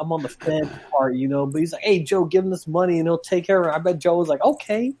on the fence part," But he's like, "Hey Joe, give him this money and he'll take care of it." I bet Joe was like,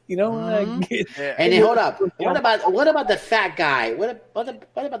 "Okay," And then hold up, what about the fat guy? What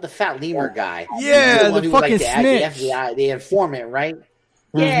about the fat lemur guy? Yeah, the fucking snitch, the FBI, the informant, right?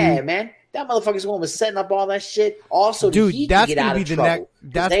 Mm-hmm. Yeah, man. That motherfucker's one was setting up all that shit. Also, dude, that's gonna be the next.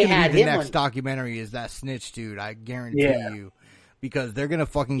 That's gonna be the next documentary. Is that snitch dude? I guarantee you, because they're gonna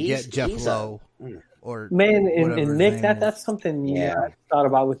fucking get Jeff Lowe or man. And Nick, that's something I thought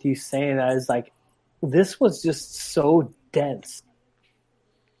about with you saying that is like, this was just so dense.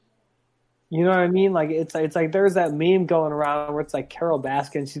 You know what I mean? Like it's like there's that meme going around where it's like Carol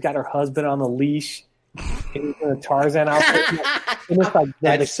Baskin. She's got her husband on the leash. In a Tarzan outfit, and it's like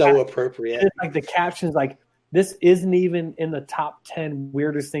that's so appropriate. It's like the captions, like this isn't even in the top 10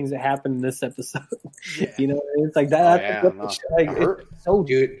 weirdest things that happened in this episode. It's like that. It's so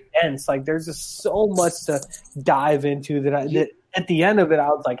dense. Like there's just so much to dive into that at the end of it, I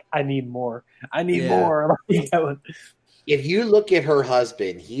was like, I need more. I need more. If you look at her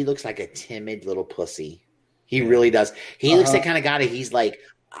husband, he looks like a timid little pussy. He really does. He looks like kind of guy that he's like,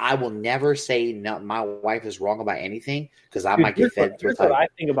 I will never say no, my wife is wrong about anything because I might get fed. Here's what I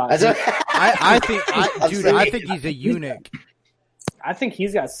think about him. I think he's a eunuch. I think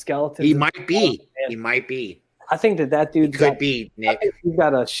he's got skeletons. He might be. He might be. I think that dude could be Nick. He's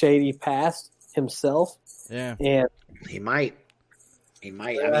got a shady past himself. Yeah, and he might. I mean,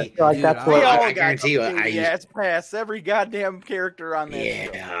 I guarantee you. It's past every goddamn character on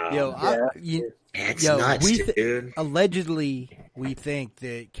that. It's nuts, dude. Allegedly, we think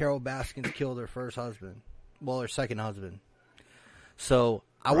that Carol Baskins killed her first husband. Well, her second husband. So,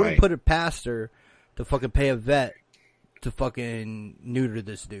 I wouldn't put it past her to fucking pay a vet to fucking neuter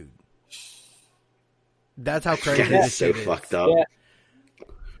this dude. That's how crazy That's this so shit is. fucked up. Yeah.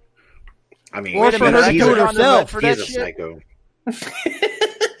 I mean, Or for her to do it herself. He's a psycho.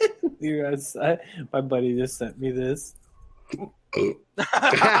 You guys, my buddy just sent me this.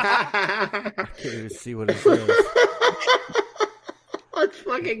 I can't even see what it says. That's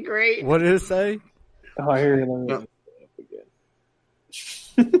fucking great. What did it say? Oh, here, let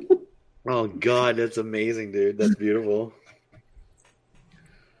me Oh God, that's amazing, dude. That's beautiful.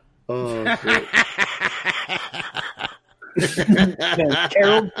 Oh, shit.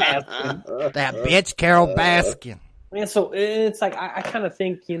 Carol Baskin. That bitch, Carol Baskin. Yeah, so it's like I kind of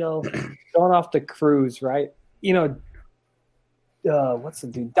think, going off the cruise, right? What's the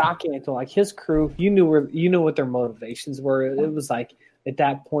dude? Doc Antle, like his crew, you knew what their motivations were. It was like at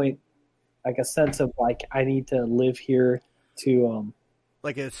that point, like a sense of like I need to live here to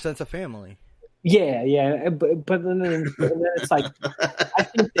Like a sense of family. Yeah, but then it's like I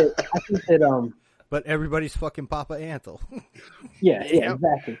think that But everybody's fucking Papa Antle. yeah,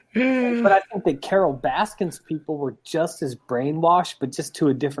 exactly. But I think that Carol Baskin's people were just as brainwashed, but just to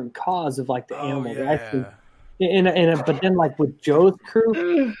a different cause of like the animal rights. But then like with Joe's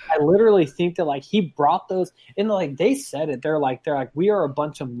crew, I literally think that like he brought those and like they said it. They're like we are a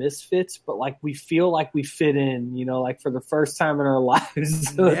bunch of misfits, but like we feel like we fit in, like for the first time in our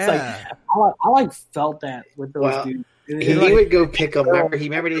lives. So it's like I like felt that with those dudes. He would go pick them.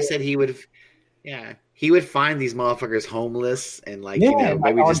 Remember they said he would. Yeah, he would find these motherfuckers homeless and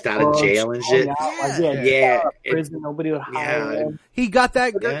maybe just out of jail and shit. Prison, nobody would hire them. He got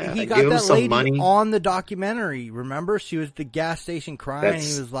that. He got that lady money on the documentary. Remember, she was at the gas station crying. And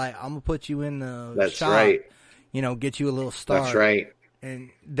he was like, "I'm gonna put you in the That's shop. right. Get you a little start." That's right. And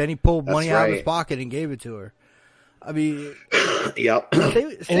then he pulled money out of his pocket and gave it to her. I mean, yep.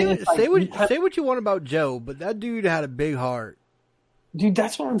 Say what you want about Joe, but that dude had a big heart. Dude,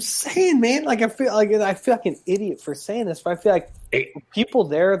 that's what I'm saying, man. Like I feel like an idiot for saying this, but I feel like people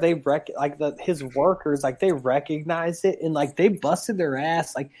there, his workers, like they recognized it and like they busted their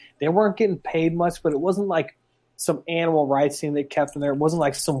ass. Like they weren't getting paid much, but it wasn't like some animal rights thing that kept them there. It wasn't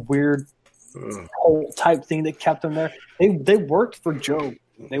like some weird whole type thing that kept them there. They worked for Joe.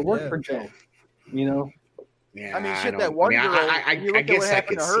 They worked for Joe. Yeah, I mean, shit, that one girl, you look at what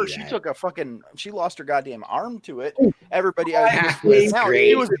happened to her, she lost her goddamn arm to it. Everybody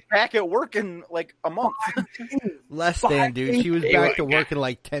she was back at work in like a month. Less than, dude. She was back to work in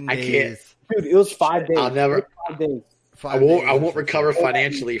like 10 days. Dude, it was 5 days. I'll never. 5 days. I won't recover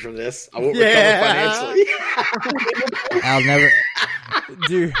financially from this. I won't recover financially.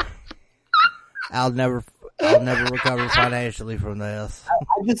 I'll never recover financially from this.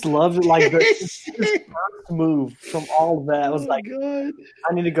 I just loved it. Like his first move from all of that was like, God.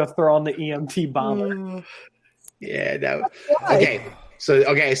 I need to go throw on the EMT bomber. Yeah, no. Okay, so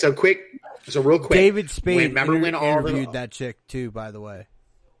real quick. David Spade interviewed that chick too, by the way.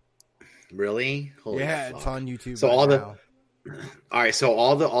 Really? Holy fuck. It's on YouTube. So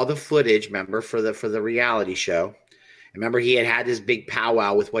all the footage, remember, for the reality show. Remember, he had this big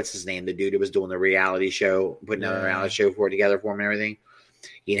powwow with what's his name, the dude who was doing the reality show, putting a reality show together for him and everything.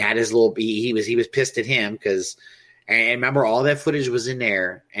 He had his little. He was pissed at him because, and remember, all that footage was in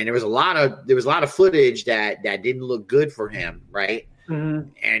there, and there was a lot of footage that didn't look good for him, right?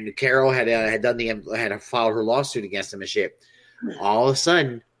 Mm-hmm. And Carol had filed her lawsuit against him and shit. All of a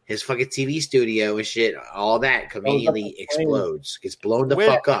sudden, his fucking TV studio and shit, all that conveniently explodes, gets blown the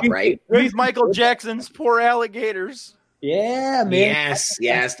fuck up, right? With Michael Jackson's poor alligators. Yeah, man.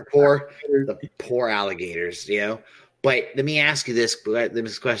 Yes, the poor alligators, But let me ask you this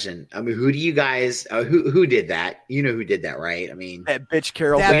question. I mean, who do you guys who did that? You know who did that, right? I mean, that bitch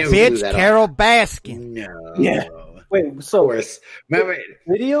Carol. Carol Baskin. No. Yeah. Wait. So, of course, remember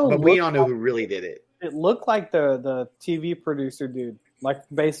video? But we don't know who really did it. It looked like the TV producer dude, like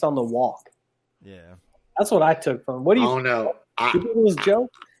based on the walk. Yeah. That's what I took from. What do you? Oh no. You think it was Joe?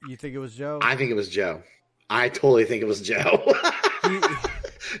 You think it was Joe? I think it was Joe. I totally think it was Joe.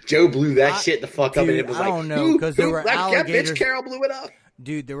 Joe blew that shit the fuck up, and it was I don't know, because there were alligators. That bitch Carol blew it up.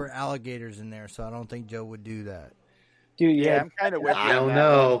 Dude, there were alligators in there, so I don't think Joe would do that. Dude, yeah, I'm kind of with you. I don't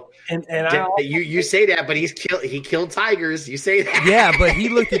know. And you say that, but he killed tigers. You say that. Yeah, but he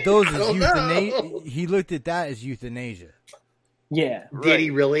looked at those as euthanasia. He looked at that as euthanasia. Yeah. Did he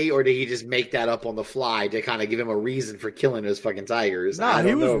really, or did he just make that up on the fly to kind of give him a reason for killing those fucking tigers? Nah,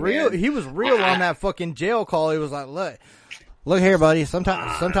 he was real. Man. He was real on that fucking jail call. He was like, look here, buddy.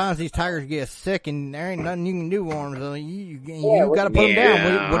 Sometimes these tigers get sick, and there ain't nothing you can do for them. So you got to put them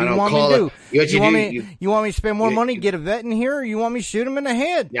down. What do you want me to do? You want me to spend more money, get a vet in here, or you want me to shoot him in the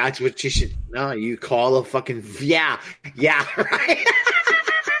head? That's what you should. No, you call a fucking yeah, right.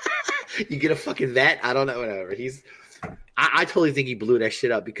 You get a fucking vet? I don't know. Whatever. I totally think he blew that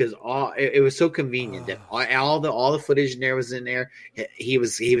shit up because it was so convenient that all the footage in there was in there. He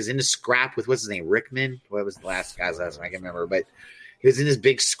was in the scrap with what's his name, Rickman. What was the last guy's last name? I can't remember, but he was in this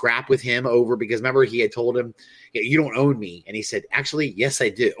big scrap with him over because remember he had told him, "You don't own me," and he said, "Actually, yes, I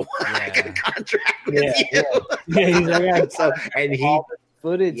do. I got a contract with you." Yeah, he's like, so and he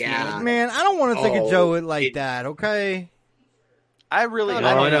footage. Yeah, man, I don't want to think of Joe like that. Okay. I really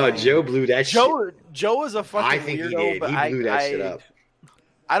no. Joe blew that shit. Joe is a fucking I think weirdo, he did. but He blew that shit up.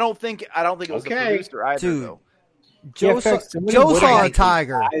 I don't think it was the producer either. Dude. Though. Joe saw a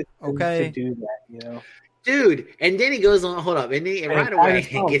tiger. Okay. To do that, you know. Dude, and then he goes on. Hold up, and right away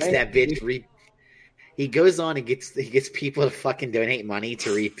he gets that bitch. He goes on and gets people to fucking donate money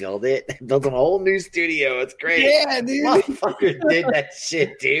to rebuild it. Builds a whole new studio. It's great. Yeah, dude. Motherfucker did that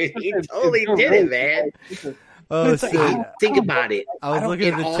shit, dude. He totally did it, man. Oh shit! Think about it. I was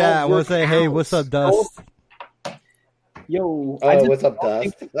looking at the chat. I want to say, hey, what's up, Dust? Yo, what's up,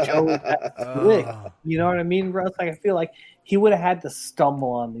 Dust? You know what I mean, bro? It's like I feel like he would have had to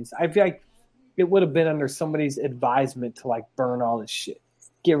stumble on these. I feel like it would have been under somebody's advisement to like burn all this shit,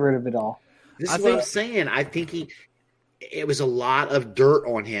 get rid of it all. This is what I'm saying. I think it was a lot of dirt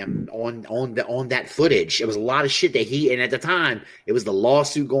on him on that footage. It was a lot of shit that and at the time it was the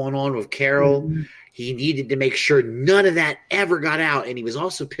lawsuit going on with Carol. Mm-hmm. He needed to make sure none of that ever got out, and he was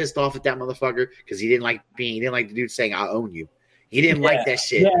also pissed off at that motherfucker because he didn't like the dude saying "I own you." He didn't like that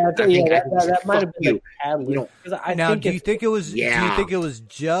shit. Yeah, that might have been you. Do you think it was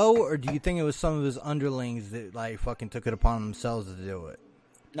Joe, or do you think it was some of his underlings that like fucking took it upon themselves to do it?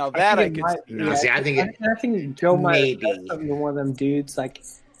 Now that I could, I think Joe might have something to one of them dudes, like,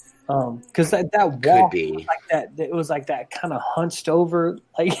 because that walk was like that. It was like that kind of hunched over,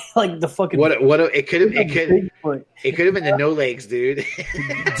 like the fucking. What it could have been the no legs, dude.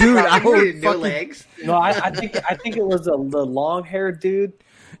 Dude, I would no legs. No, I think it was the long haired dude.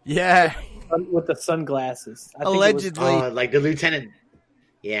 Yeah, with the sunglasses. Allegedly, like the lieutenant.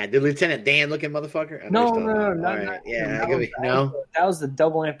 Yeah, the Lieutenant Dan looking motherfucker. No. That was the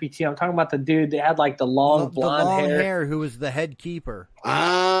double amputee. I'm talking about the dude that had like the long blonde hair. Who was the head keeper.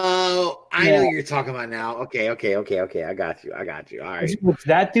 Oh, I know who you're talking about now. Okay. I got you. All right. Was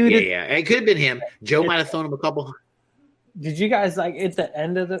that dude? Yeah. It could have been him. Joe might have thrown him a couple. Did you guys like at the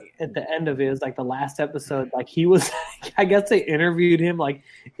end of it? It was like the last episode. Like he was. I guess they interviewed him like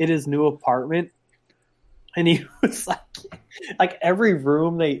in his new apartment. And he was like every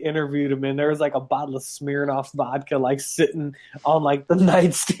room they interviewed him in, there was like a bottle of Smirnoff vodka like sitting on like the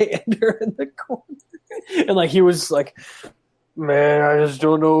nightstand or in the corner. And like he was like, "Man, I just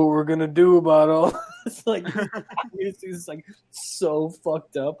don't know what we're gonna do about all this." Like he's like so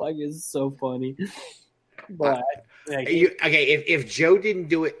fucked up. Like it's so funny. But if Joe didn't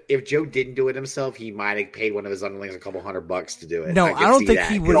do it himself, he might have paid one of his underlings a couple $100 to do it. No, I don't think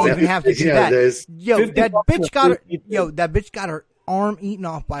he would even have to do that. That bitch got her arm eaten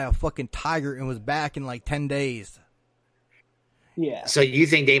off by a fucking tiger and was back in like 10 days. Yeah. So you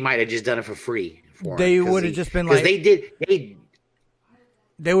think they might have just done it for free? They would have just been like, they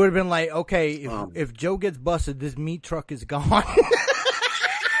would have been like, okay, if Joe gets busted, this meat truck is gone.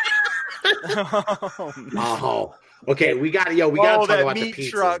 Okay, we got to talk about the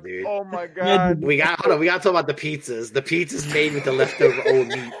pizzas, truck. Dude. Oh my god. We got to talk about the pizzas. The pizzas made with the leftover old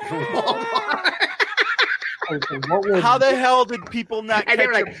meat from Walmart. How the hell did people not catch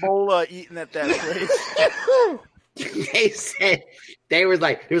Ebola eating at that place? They were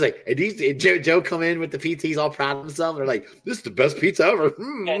like, and Joe come in with the pizza. He's all proud of himself. They're like, "This is the best pizza ever."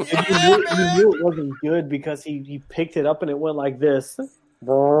 And you knew it wasn't good because he picked it up and it went like this.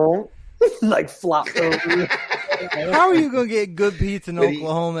 Like flopped over. How are you gonna get good pizza in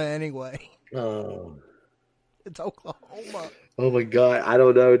Oklahoma anyway? It's Oklahoma. Oh my god, I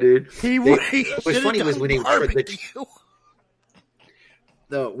don't know, dude. What's funny was when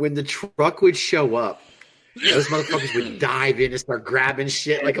when the truck would show up, those motherfuckers would dive in and start grabbing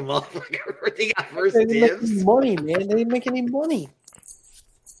shit like a motherfucker. They got first dibs. Money, man. They didn't make any money.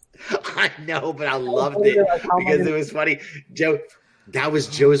 I know, but I loved it because it was funny, Joe. That was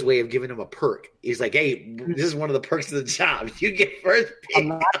Joe's way of giving him a perk. He's like, "Hey, this is one of the perks of the job. You get first pick." I'm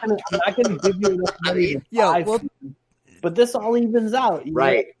not gonna give you enough money. But this all evens out,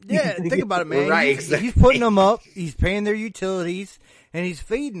 right? Know? Yeah, think about it, man. Right, he's putting them up. He's paying their utilities, and he's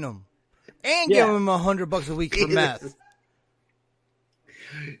feeding them, and giving them $100 a week for meth.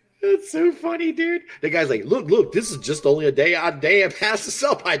 That's so funny, dude. The guy's like, "Look, this is just only a day I passed the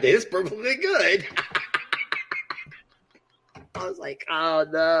sell-by day. It's perfectly good." I was like, "Oh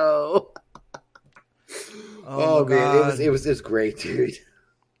no!" Oh man, it was great, dude.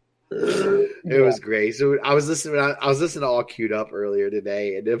 It was great. So I was listening to All Queued Up earlier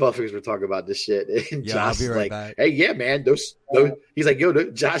today, and the motherfuckers were talking about this shit. And Yeah, Josh I'll be is right like, back. "Hey, yeah, man, those." He's like, "Yo,"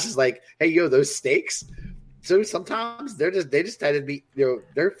 Josh is like, "Hey, yo, those steaks." So sometimes they just had to be,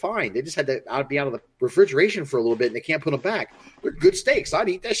 they're fine. They just had to be out of the refrigeration for a little bit, and they can't put them back. They're good steaks. I'd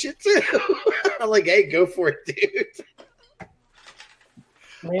eat that shit too. I'm like, hey, go for it, dude.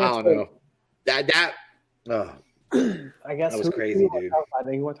 Man, I don't know. That. Oh. I guess That was crazy, dude. I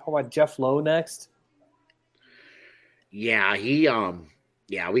think we're talking about Jeff Lowe next. Yeah, we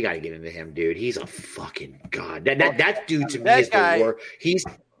got to get into him, dude. He's a fucking god. That dude to me That is guy- the worst. He's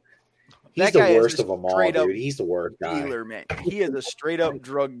That the guy is worst a of them all, straight-up dude. He's the worst guy. dealer, man. He is a straight up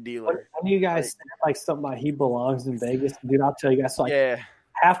drug dealer. When you guys said like something about he belongs in Vegas, dude, I'll tell you guys. So, like, Yeah,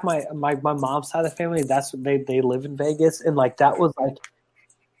 half my mom's side of the family, that's what they live in Vegas, and like that was like,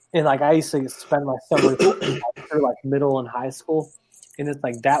 and like I used to spend my summers through like middle and high school, and it's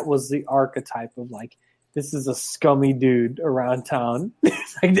like that was the archetype of like this is a scummy dude around town.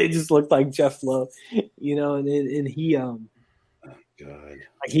 It's like they just looked like Jeff Lowe, you know, and he God.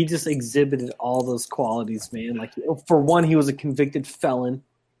 like he just exhibited all those qualities, man. Like for one, he was a convicted felon,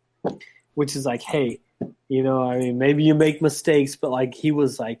 which is like, hey, you know, I mean, maybe you make mistakes, but like he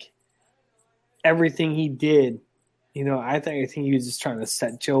was like everything he did, you know, I think he was just trying to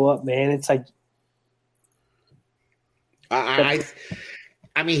set Joe up, man. It's like I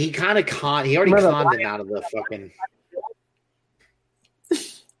mean, he kind of he already conned him out of the fucking.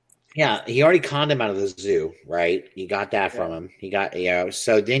 Yeah, he already conned him out of the zoo, right? He got that from him. He got,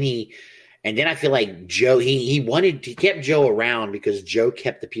 so then I feel like Joe, he kept Joe around because Joe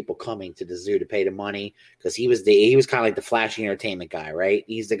kept the people coming to the zoo to pay the money because he was kind of like the flashy entertainment guy, right?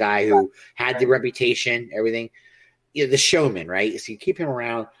 He's the guy who had the reputation, everything, the showman, right? So you keep him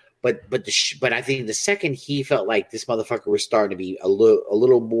around, but I think the second he felt like this motherfucker was starting to be a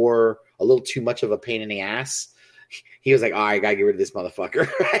little too much of a pain in the ass, he was like, all right, I gotta get rid of this motherfucker,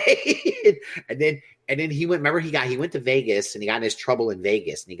 right? and then he went. Remember, he went to Vegas and he got in his trouble in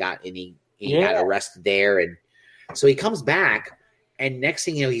Vegas, and he got arrested there, and so he comes back, and next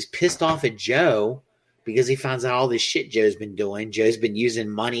thing you know, he's pissed off at Joe because he finds out all this shit Joe's been doing. Joe's been using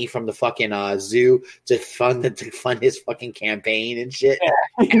money from the fucking zoo to fund his fucking campaign and shit.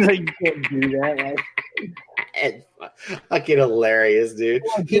 yeah. He's like, you can't do that. Like, And fucking hilarious, dude.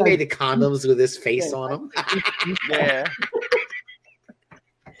 He made the condoms with his face on them. yeah.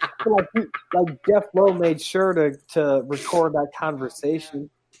 like Jeff Lowe made sure to record that conversation.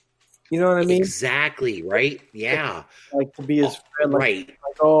 You know what I mean? Exactly, right? Yeah. Like to be his friend. Like, Right.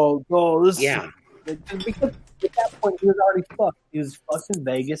 Like, oh, this. Yeah. Because at that point he was already fucked. He was fucked in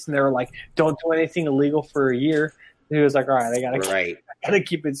Vegas, and they were like, "Don't do anything illegal for a year." And he was like, "All right, I gotta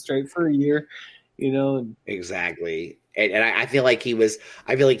keep it straight for a year." You know, and Exactly. And I feel like he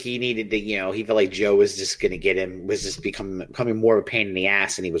needed to, he felt like Joe was just going to was just becoming more of a pain in the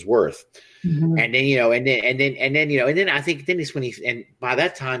ass than he was worth. Mm-hmm. And then I think then is when and by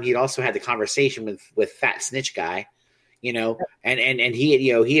that time he'd also had the conversation with Fat Snitch Guy, and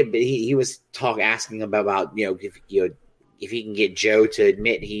he was asking about if he can get Joe to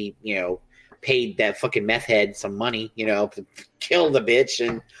admit he paid that fucking meth head some money, to kill the bitch.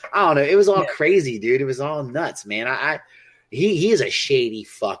 And I don't know. It was all crazy, dude. It was all nuts, man. He is a shady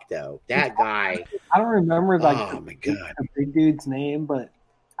fuck though. That guy. I don't remember oh my God, the big dude's name, but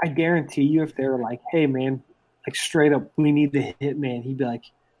I guarantee you if they were like, hey man, like straight up, we need the hitman, he'd be like,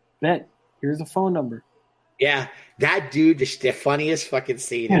 bet, here's a phone number. Yeah, that dude, the funniest fucking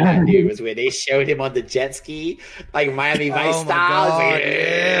scene in that dude was when they showed him on the jet ski, like Miami Vice style. God,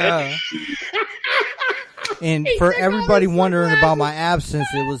 yeah. And for everybody wondering about my absence,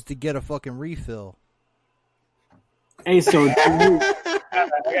 it was to get a fucking refill. Hey, so I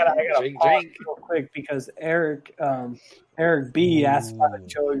gotta drink real quick because Eric B asked about a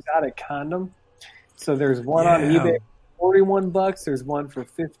Joe Exotic condom. So there's one on eBay. $41. There's one for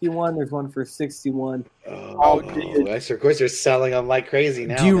 $51. There's one for $61. Of course, they're selling them like crazy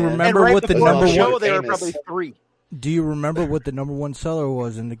now. Do you remember what the number show? one? They were probably 3. Do you remember what the number one seller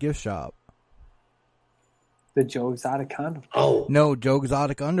was in the gift shop? The Joe Exotic condom. Oh no, Joe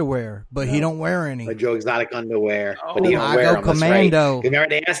Exotic underwear, but he don't wear any. Joe Exotic underwear, but he don't I wear go them. commando. Right. Remember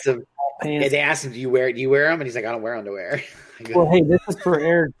they asked him. Yeah, they asked him, "Do you wear them?" And he's like, "I don't wear underwear." Well, hey, this is for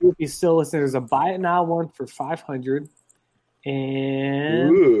Eric. If you still listen, there's a buy it now one for $500.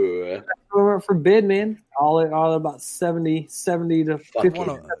 And for bid, man, all about 70 to 50.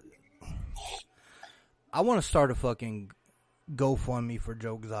 I want to start a fucking GoFundMe for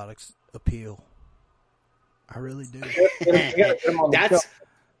Joe Exotic's appeal. I really do.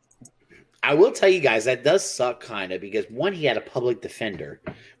 I will tell you guys that does suck kind of because one, he had a public defender,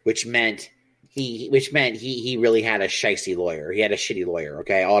 which meant he really had a shysty lawyer. He had a shitty lawyer.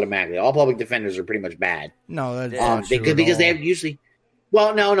 Okay, automatically, all public defenders are pretty much bad. No, that's not true because at they all. have usually.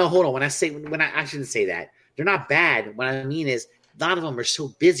 Well, no, hold on. I shouldn't say that. They're not bad. What I mean is, a lot of them are so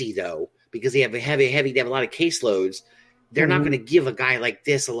busy though because they have they have a lot of caseloads. They're not going to give a guy like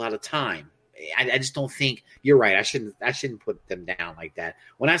this a lot of time. I just don't think you're right. I shouldn't put them down like that.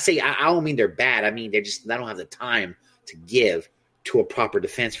 When I say I don't mean they're bad. I mean they don't have the time to give to a proper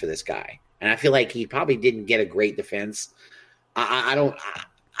defense for this guy. And I feel like he probably didn't get a great defense. I don't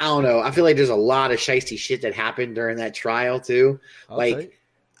know. I feel like there's a lot of shiesty shit that happened during that trial too. I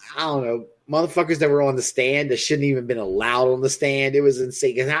don't know. Motherfuckers that were on the stand that shouldn't even been allowed on the stand. It was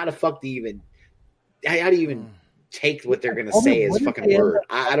insane. Because how the fuck do you even take what they're gonna say as fucking word?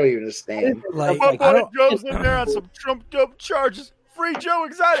 I don't even understand. My boy Joe's in there on some trumped up charges. Free Joe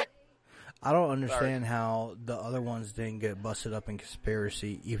Exotic. I don't understand how the other ones didn't get busted up in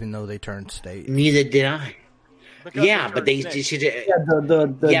conspiracy, even though they turned state. Neither did I. Because but they should.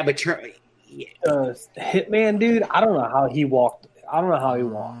 The hitman dude. I don't know how he walked.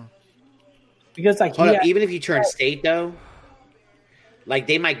 Because like even if you turn state though, like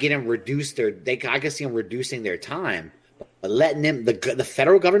they might get him reduced I can see him reducing their time, but letting them the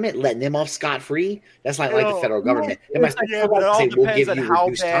federal government letting them off scot free. That's like the federal government. They might but it all say we'll depends give on you how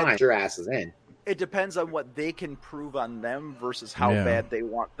reduced bad time. Your ass is in. It depends on what they can prove on them versus how bad they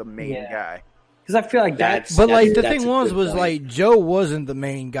want the main guy. Because I feel like the thing was like Joe wasn't the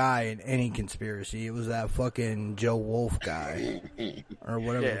main guy in any conspiracy. It was that fucking Joe Wolf guy or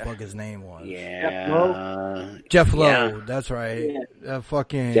whatever the fuck his name was. Yeah, Jeff Lowe. That's right.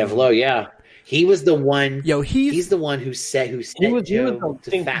 Fucking Jeff Lowe. Yeah, he was the one. Yo, he's the one who set Joe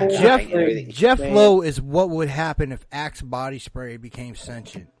to fact Jeff, everything. Jeff Lowe is what would happen if Axe body spray became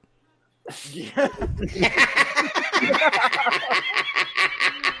sentient.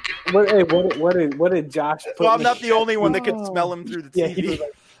 What did Josh put? Well, I'm not the only one that can smell him through the TV.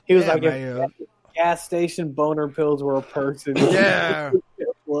 He was like if gas station boner pills were a person. Yeah.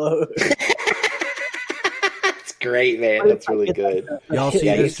 That's great, man. That's really good. Y'all see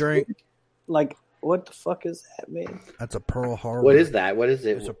this drink? Like, what the fuck is that, man? That's a Pearl Harbor. What is that? What is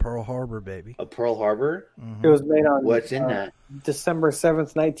it? It's a Pearl Harbor, baby. A Pearl Harbor? It was made on what's in that? December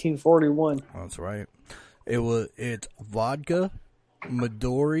 7th, 1941. That's right. It's vodka,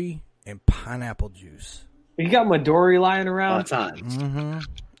 Midori, and pineapple juice. You got Midori lying around? Mm-hmm.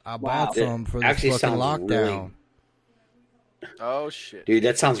 I bought some for this fucking lockdown. Oh shit, dude,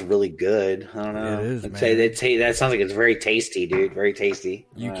 that sounds really good. I don't know. It is, man. That sounds like it's very tasty, dude. Very tasty.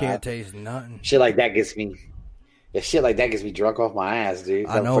 You can't taste nothing. Shit like that gets me. Yeah, shit like that gets me drunk off my ass, dude.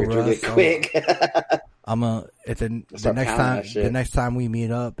 I know, bro. Really quick. The next time we meet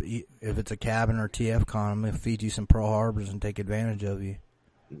up, if it's a cabin or TF con, I'm gonna feed you some Pearl Harbors and take advantage of you.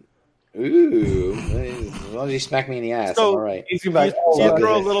 Ooh, as long as you smack me in the ass, I'm all right. You throw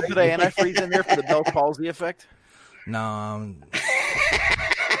a little bit of antifreeze in there for the Bell's palsy effect? No,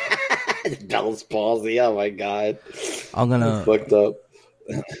 Bell's palsy. Oh my god, I'm gonna fucked up.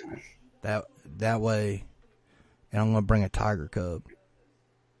 that way, and I'm gonna bring a tiger cub.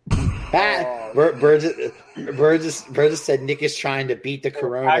 Burgess said Nick is trying to beat the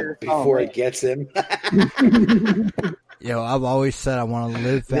corona before it gets him. Yo, I've always said I want to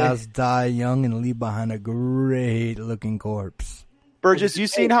live fast, die young, and leave behind a great-looking corpse. Burgess, you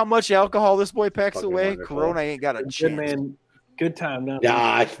seen how much alcohol this boy packs away? Wonderful. Corona ain't got a chance. Good man, good time.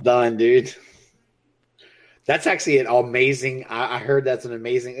 Nah, it's done, dude. That's actually an amazing. I heard it's an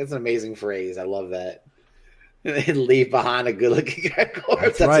amazing phrase. I love that. Leave behind a good-looking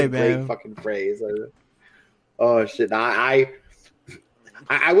corpse. That's right, a great man. Fucking phrase. Oh shit! I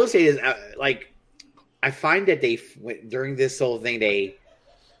will say this. I find that during this whole thing,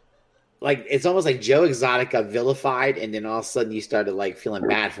 it's almost like Joe Exotic got vilified, and then all of a sudden you started feeling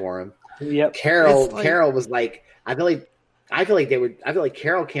bad for him. Yep. Carol was like, I feel like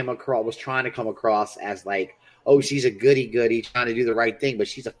Carol was trying to come across as oh, she's a goody trying to do the right thing, but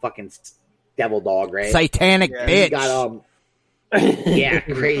she's a fucking devil dog, right? Satanic bitch. Got,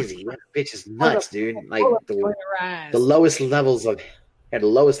 crazy. That bitch is nuts, dude. The lowest levels of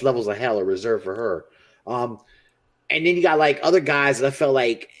hell are reserved for her. And then you got other guys that I felt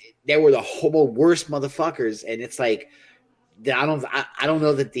like they were the worst motherfuckers, and it's I don't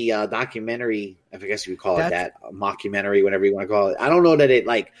know that the documentary, I guess you would call it that, a mockumentary, whatever you want to call it. I don't know that it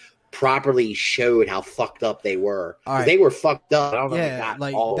properly showed how fucked up they were. Right. They were fucked up. I don't know if they got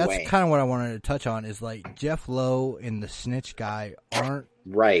all the way. That's kind of what I wanted to touch on is Jeff Lowe and the snitch guy aren't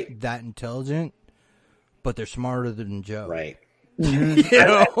that intelligent, but they're smarter than Joe. Right.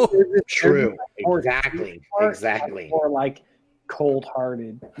 True. Exactly. Or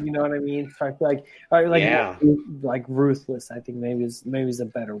cold-hearted. You know what I mean? So I feel like ruthless. I think maybe is a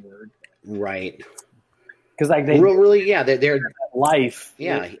better word. Right. Because like they really, yeah, they're life,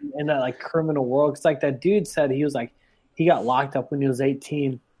 yeah, in that like criminal world. Because like that dude said, he was like he got locked up when he was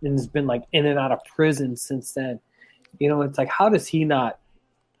 18 and has been like in and out of prison since then. You know, it's like how does he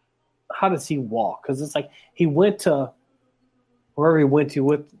walk? Because it's like he went to wherever he went to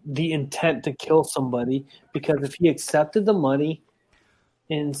with the intent to kill somebody. Because if he accepted the money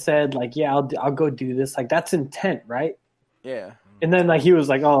and said like, yeah, I'll go do this, like that's intent, right? Yeah. And then like he was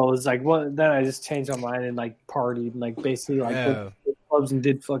like, oh, it was like, well, then I just changed my mind and like partied and like basically like went to clubs and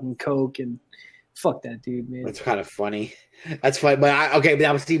did fucking coke and fuck that dude, man. That's kind of funny. That's funny, but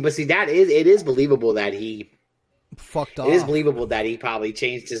that is believable that he fucked off. It is believable that he probably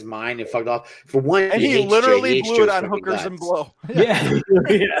changed his mind and fucked off. For one, and he literally blew it on hookers and blow. Yeah.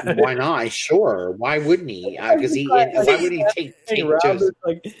 Why not? Sure. Why wouldn't he? Because why would he take Joe's?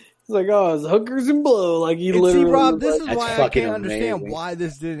 It's like, oh, it's hookers and blow. Like he literally. See, Rob, this is That's why I fucking can't understand amazing. why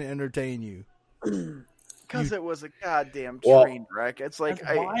this didn't entertain you. Because it was a goddamn train wreck. It's like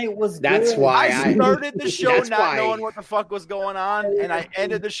why it was. That's good. why I started the show that's not why- knowing what the fuck was going on, and I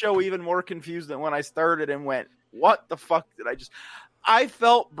ended the show even more confused than when I started and went, "What the fuck did I just?" I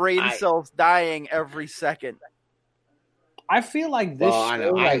felt brain cells dying every second. I feel like this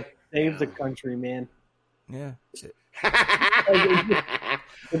show saved the country, man. Yeah.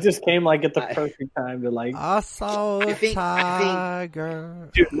 It just came like at the perfect time to like. I saw a tiger.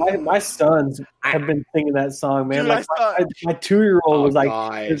 Dude, my sons have been singing that song, man. Dude, like my 2-year-old was like,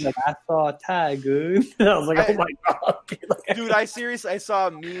 I saw a tiger. And I was like, oh my god, dude! I saw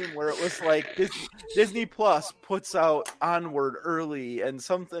a meme where it was like Disney Plus puts out Onward early and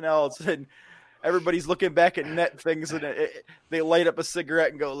something else, and everybody's looking back at net things, and they light up a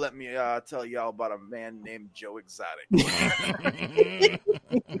cigarette and go, "Let me tell y'all about a man named Joe Exotic."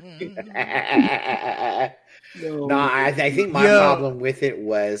 I think my problem with it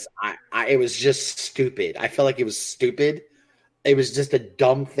was it was just stupid. I felt like it was stupid. It was just a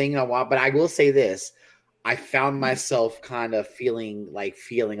dumb thing I want. But I will say this: I found myself kind of feeling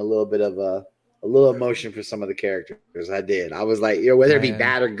a little bit of a little emotion for some of the characters. I did. I was like, whether it be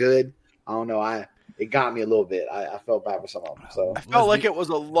bad or good. I don't know. It got me a little bit. I felt bad for some of them. So I felt like it was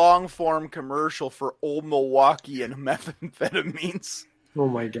a long form commercial for Old Milwaukee and methamphetamines. Oh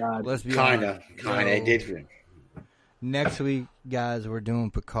my god! Let's be kind of. It did. Next week, guys, we're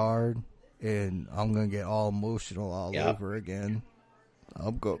doing Picard, and I'm gonna get all emotional all over again.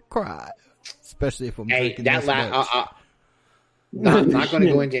 I'm gonna cry, especially if I'm drinking this much. Not going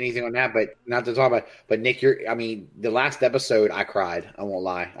to go into anything on that, but not to talk about. But Nick, the last episode, I cried. I won't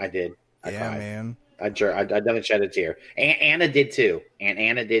lie, I did. I cried. Man. I definitely shed a tear. Anna did too, and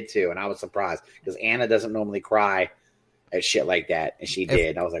I was surprised because Anna doesn't normally cry at shit like that, and she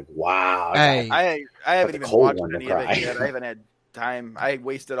did. I was like, wow. Hey, I haven't even watched any of it yet. I haven't had time. I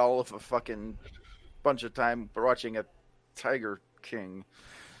wasted all of a fucking bunch of time for watching a Tiger King.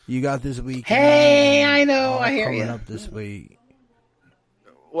 You got this week. Hey, I know. I hear you. Coming up this week.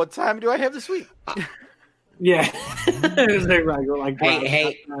 What time do I have this week? Yeah. Hey.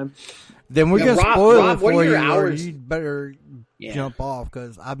 Then we're going to spoil it for you. Hours? You better jump off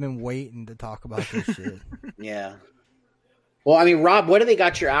because I've been waiting to talk about this shit. Yeah. Well, Rob, what do they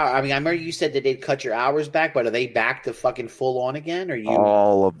got your hour? I remember you said that they'd cut your hours back, but are they back to fucking full on again? Or you?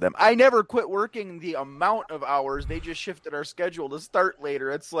 All of them. I never quit working the amount of hours. They just shifted our schedule to start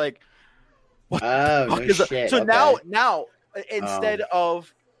later. It's like, what the fuck is shit. So now, instead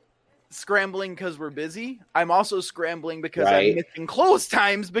of scrambling because we're busy, I'm also scrambling because I'm missing close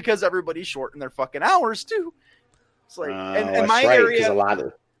times because everybody's shorting their fucking hours too. It's like, and my area, a lot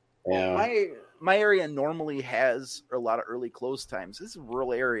of my area normally has a lot of early close times. This is a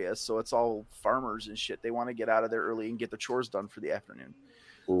rural area, so it's all farmers and shit. They want to get out of there early and get the chores done for the afternoon.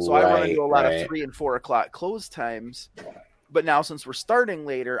 So I run into a lot of 3 and 4 o'clock close times. But now since we're starting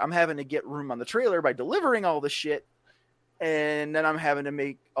later, I'm having to get room on the trailer by delivering all the shit. And then I'm having to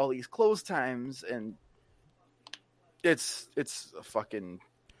make all these close times, and it's a fucking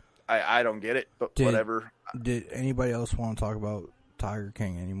I don't get it, but whatever. Did anybody else want to talk about Tiger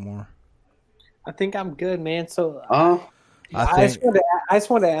King anymore? I think I'm good, man. So I just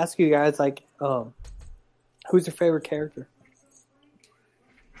wanted to ask you guys, like, who's your favorite character?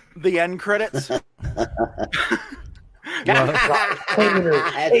 The end credits.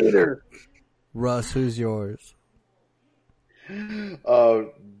 Russ, who's yours?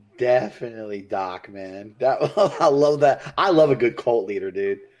 Oh, definitely Doc, man. I love that. I love a good cult leader,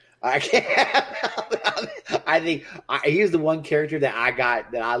 dude. I can't. I think he was the one character that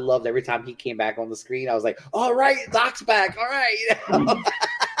I loved every time he came back on the screen. I was like, all right, Doc's back. All right. You know?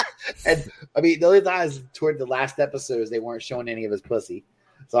 And I mean, the only times toward the last episodes, they weren't showing any of his pussy.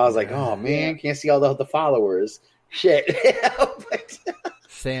 So I was like, oh man, can't see all the followers. Shit. But,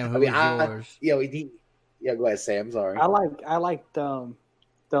 Sam, who's yours? Yeah, go ahead, Sam. Sorry. I liked the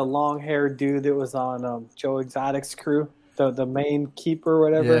long haired dude that was on Joe Exotic's crew, the main keeper or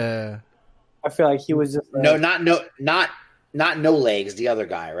whatever. Yeah. I feel like he was just not no legs. The other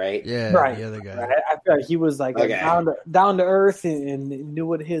guy, right? Yeah, right. The other guy. Right. I feel like he was like down to earth and knew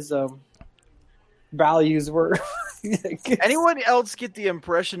what his values were. Anyone else get the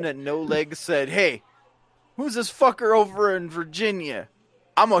impression that No Legs said, "Hey, who's this fucker over in Virginia?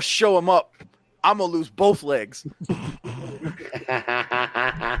 I'm gonna show him up. I'm gonna lose both legs."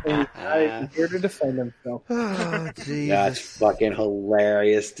 I'm here to defend himself. Oh, Jesus. That's fucking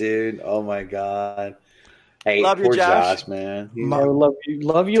hilarious, dude. Oh my god. Hey, Love you, poor Josh. man. I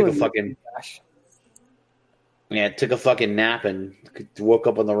love you, Took a fucking Josh. Yeah, took a fucking nap and woke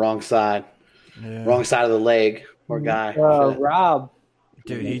up on the wrong side. Yeah. Wrong side of the leg. Poor guy. Rob.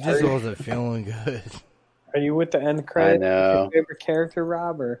 Dude, he just wasn't feeling good. Are you with the end credits? I know. Your favorite character,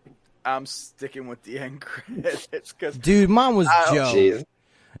 Rob? Or? I'm sticking with the end credits because Dude, mine was Joe. Jeez.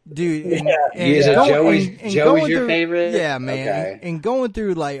 Dude, Joey's your favorite? Yeah, man. Okay. And going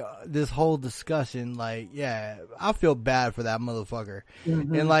through like this whole discussion, like, yeah, I feel bad for that motherfucker.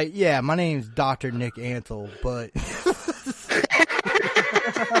 Mm-hmm. And like, yeah, my name's Dr. Nick Ansel, but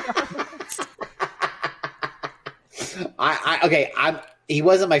he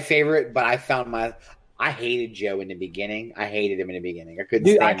wasn't my favorite, but I hated Joe in the beginning. I hated him in the beginning. I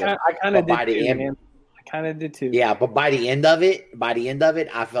couldn't stand him. I kind of did too, man. I kind of did too. Yeah, but by the end of it,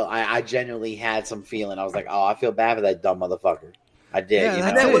 I felt I genuinely had some feeling. I was like, oh, I feel bad for that dumb motherfucker. I did. Yeah, you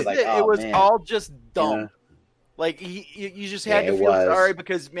and know? that was like, it. oh, It was man. all just dumb. Yeah. Like you just had Yeah, to it feel was. sorry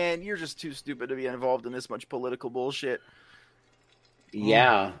because man, you're just too stupid to be involved in this much political bullshit.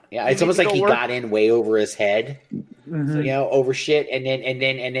 Yeah. You It's need almost to like go he work. got in way over his head, Mhm. you know, over shit, and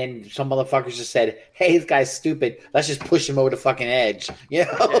then some motherfuckers just said, "Hey, this guy's stupid. Let's just push him over the fucking edge." You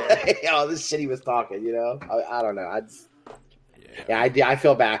know, Yeah. this shit he was talking. You know, I don't know. I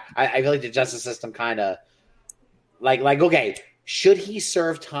feel bad. I feel like the justice system kind of like okay. Should he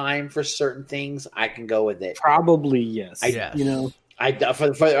serve time for certain things? I can go with it. Probably yes. Yes. You know,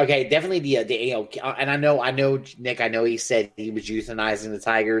 Okay, definitely the and I know Nick. I know he said he was euthanizing the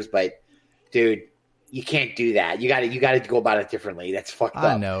tigers, but dude, you can't do that. You got to go about it differently. That's fucked up.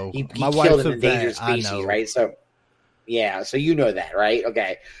 I know. He My killed wife's an a endangered vet. I species, know. right? So yeah, so you know that, right?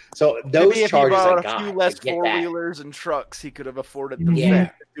 Okay, so Maybe those if he charges bought I a got. few less I get four that. wheelers and trucks, he could have afforded the Yeah.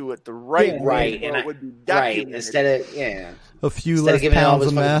 vet to do it the right Yeah. way. Right, where and it would be right. documented. Instead of a few instead less of giving all pounds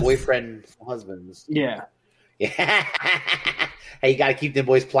his of fucking meth. boyfriend husbands. yeah. Yeah. Hey, you got to keep them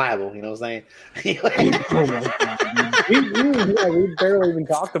boys pliable. You know what I'm saying? Oh my God, dude. We barely even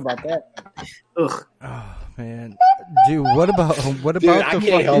talked about that. Ugh. Oh man, dude, what about I the can't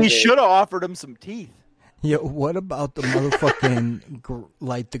fucking? help He it. should have offered him some teeth. Yeah, what about the motherfucking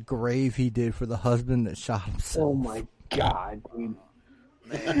like the grave he did for the husband that shot himself? Oh my God, dude.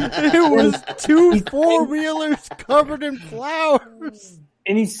 It was two 4-wheelers covered in flowers.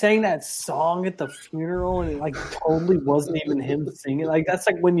 And he sang that song at the funeral, and it like totally wasn't even him singing. Like that's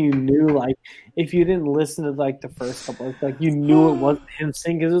like when you knew, like if you didn't listen to like the first couple, it's like you knew it wasn't him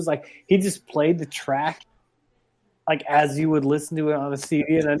singing. 'Cause it was like he just played the track, like as you would listen to it on a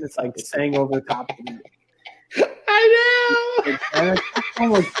CD, and then just like sang over the top of it. I know. And I'm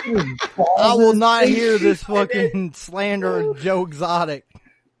like, dude, I will not hear this fucking slander of Joe Exotic.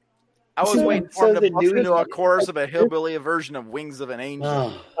 I was So- waiting for so him to the bust news- into a chorus of a hillbilly version of Wings of an Angel.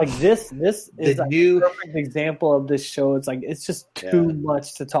 Oh, Like this is the like new. a perfect example of this show. It's like it's just too Yeah.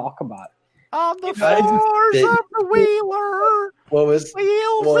 much to talk about. On the I just- floors the- of the wheeler, What was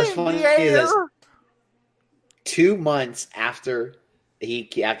wheels Well, it's in funny the is this. air. 2 months after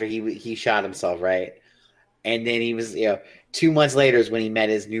he shot himself, right? And then he was, 2 months later is when he met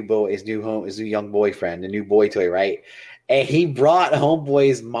his new young boyfriend, the new boy toy, right? And he brought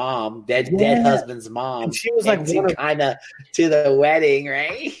homeboy's mom, dead Yeah. husband's mom, And she was like one of- kind of to the wedding,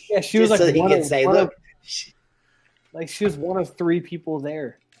 right? Yeah, she was Just like so he one could of, say, one "Look, of- like she was one of 3 people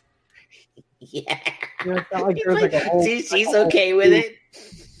there. yeah." You know, it's not like there was like a whole. She's like a whole okay with group. it.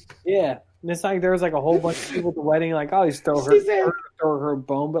 Yeah, and it's like there was like a whole bunch of people at the wedding. Like, oh, he's throw She said- her a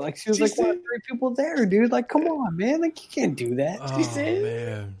bone, but like she was She like one of said- 3 people there, dude. Like, come on, man. Like, you can't do that. Oh said-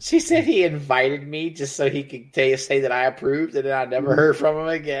 man, She said he invited me just so he could say that I approved, and then I never heard from him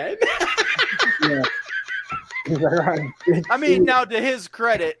again. Yeah. I mean, now to his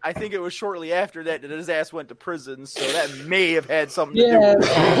credit, I think it was shortly after that his ass went to prison, so that may have had something to do with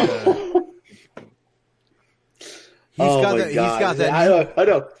it. He's got that. I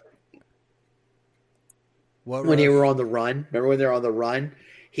know. When they were on the run, remember when they were on the run?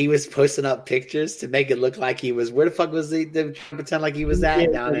 He was posting up pictures to make it look like he was. Where the fuck was he? To pretend like he was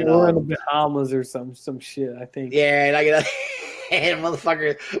at down in the Bahamas or some shit. I think. Yeah, and I get. And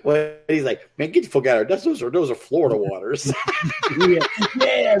motherfucker, well, he's like, man, get the fuck out of here. Those are Florida waters.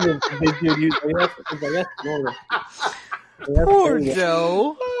 yeah, dude, he's like, that's Florida. Poor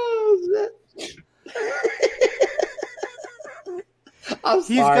Joe. I'm sorry.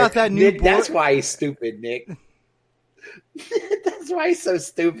 He's got that new. Nick, that's why he's stupid, Nick. That's why he's so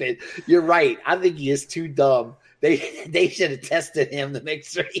stupid. You're right. I think he is too dumb. They should have tested him to make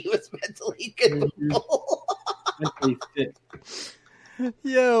sure he was mentally capable.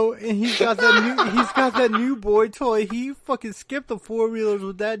 Yo, and he's got that new boy toy. He fucking skipped the 4-wheelers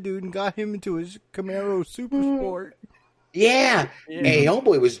with that dude and got him into his Camaro Super Sport. Yeah. Hey,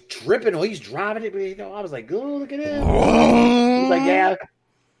 homeboy was dripping. He's driving it. But, I was like, oh, look at him. He's like, yeah.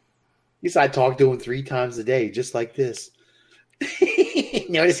 He said I talk to him 3 times a day, just like this.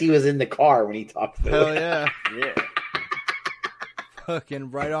 Notice he was in the car when he talked to him. Hell yeah. Yeah.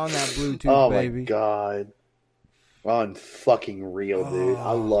 Fucking right on that Bluetooth, baby. Oh, my God. Unfucking real, dude.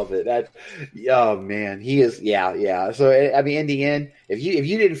 I love it. Oh man, he is. Yeah. So I mean, in the end, if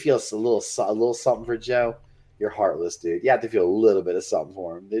you didn't feel a little something for Joe, you're heartless, dude. You have to feel a little bit of something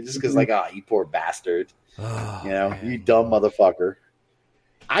for him, just because, like, you poor bastard, you dumb motherfucker.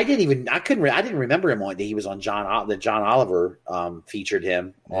 I didn't remember him on. He was on John Oliver featured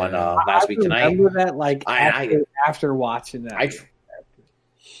him on Last Week Tonight. I remember that, like, after watching that.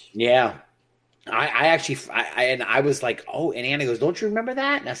 Yeah. I was like, oh, and Anna goes, don't you remember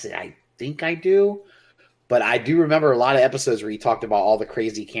that? And I said, I think I do. But I do remember a lot of episodes where he talked about all the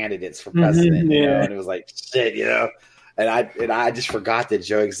crazy candidates for president, you know, and it was like, shit, you know. And I just forgot that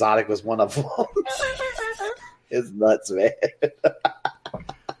Joe Exotic was one of them. It's nuts, man.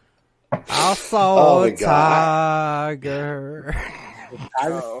 I saw a tiger.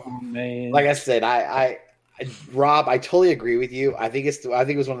 Oh, man. Like I said, Rob, I totally agree with you. I think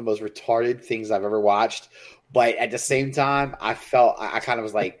it was one of the most retarded things I've ever watched. But at the same time, I kind of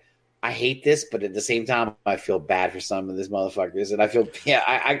was like, I hate this, but at the same time, I feel bad for some of these motherfuckers, and I feel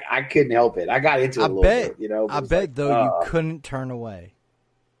I couldn't help it. I got into it a little bit, you know. I bet you couldn't turn away.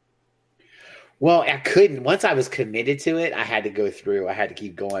 Well, I couldn't. Once I was committed to it, I had to go through. I had to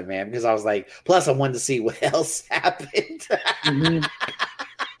keep going, man, because I was like, plus I wanted to see what else happened. I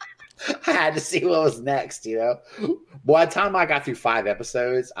had to see what was next, you know. By the time I got through 5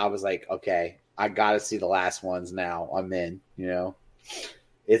 episodes, I was like, okay, I got to see the last ones now. I'm in, you know.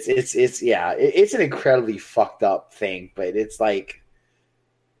 It's an incredibly fucked up thing, but it's like,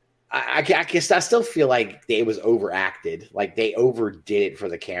 I guess I still feel like it was overacted. Like they overdid it for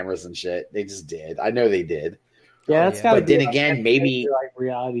the cameras and shit. They just did. I know they did. Yeah, that's got to be. But then again, maybe like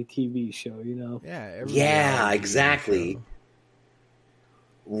reality TV show, you know? Yeah, exactly.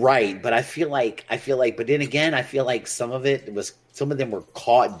 Right, but I feel like, but then again, I feel like some of them were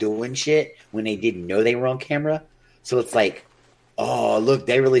caught doing shit when they didn't know they were on camera. So it's like, oh, look,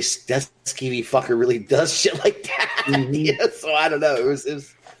 that skeevy fucker really does shit like that. Mm-hmm. You know? So I don't know.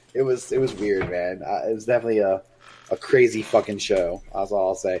 It was weird, man. It was definitely a crazy fucking show. That's all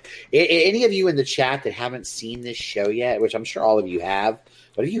I'll say. Any of you in the chat that haven't seen this show yet, which I'm sure all of you have,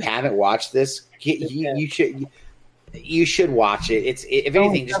 but if you haven't watched this, you should watch it. It's if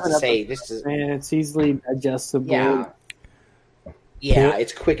anything, just to say, this is man, it's easily digestible. Yeah,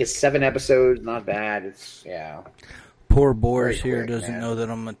 it's quick. It's 7 episodes, not bad. Poor Boris here doesn't know that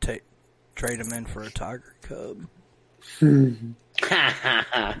I'm gonna trade him in for a tiger cub.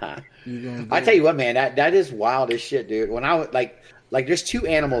 I tell you what, man, that is wild as shit, dude. When I like there's 2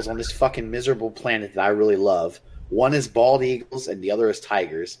 animals on this fucking miserable planet that I really love. One is bald eagles, and the other is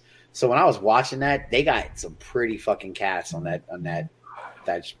tigers. So when I was watching that, they got some pretty fucking cats on that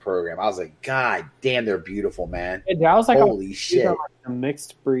program. I was like, God damn, they're beautiful, man. Yeah, I was like, holy shit, like the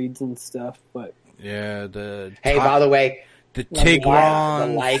mixed breeds and stuff. But yeah, by the way, the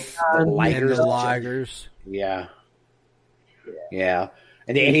Tigrons, the Ligers. Yeah.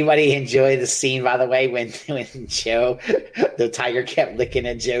 And did anybody enjoy the scene, by the way, when Joe, the tiger kept licking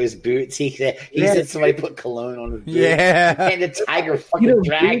at Joe's boots? He said somebody put cologne on his boots. Yeah. And the tiger fucking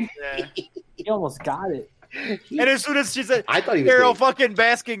dragged. He almost got it. And as soon as she said, I thought he was Carol fucking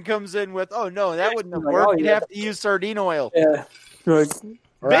Baskin comes in with, oh no, that wouldn't have worked. You'd have to use sardine oil. Yeah.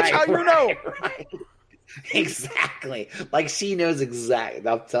 Bitch, how you know? Right. Exactly. Like she knows exactly.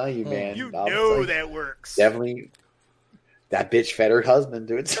 I'm telling you, man. You I'm know telling you. that works. Definitely. That bitch fed her husband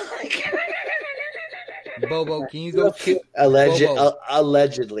to it. Bobo, can you go kill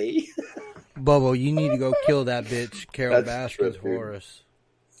Allegedly. Bobo, you need to go kill that bitch, Carol Baskins, for us.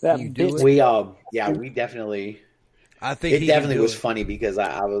 That Can you do bitch. it? We definitely. I think It definitely was funny because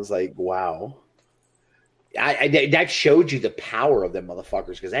I was like, wow. That showed you the power of them motherfuckers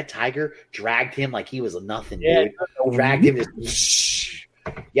because that tiger dragged him like he was a nothing, dude. Dragged him just.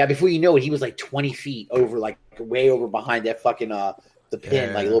 Yeah, before you know it, he was like 20 feet over, like way over behind that fucking the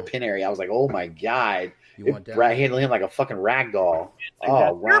pin, like little pin area. I was like, oh my god. You want that? Handling him like a fucking rag doll.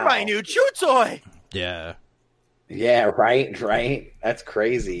 Oh, wow. You're my new chew toy. Yeah. Yeah, right. That's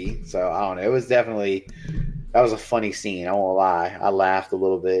crazy. So I don't know. It was definitely that was a funny scene. I won't lie. I laughed a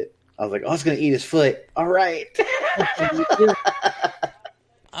little bit. I was like, "Oh, it's gonna eat his foot." All right.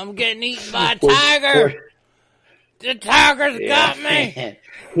 I'm getting eaten by a tiger. The tiger's got me.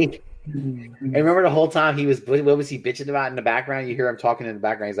 And remember the whole time what was he bitching about in the background? You hear him talking in the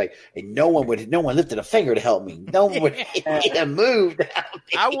background. He's like, and no one lifted a finger to help me. No one would even move to help me.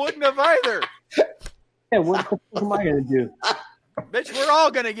 I wouldn't have either. Yeah, what the fuck am I gonna do? Bitch, we're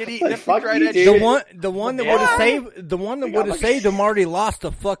all gonna get eaten Like, if we fuck try you, that dude. shit. The one that would have saved him already lost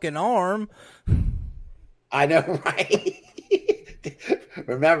a fucking arm. I know, right?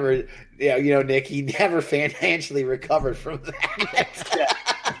 Remember, Nick, he never financially recovered from that.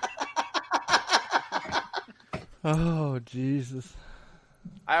 Oh, Jesus.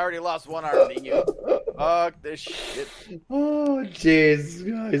 I already lost one arm to you. Fuck this shit. Oh, Jesus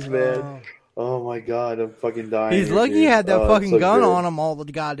Christ, man. Oh, my God. I'm fucking dying. He's here, lucky dude. he had that fucking gun good. on him all the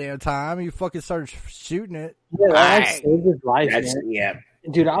goddamn time. He fucking started shooting it. Yeah, that saved his life, man. Yeah.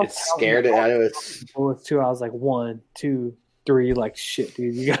 Dude, I was It's scared. I know it's. bullets too. I was like 1, 2, 3. Like shit,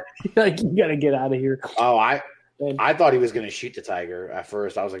 dude. You gotta get out of here. Oh, I thought he was going to shoot the tiger at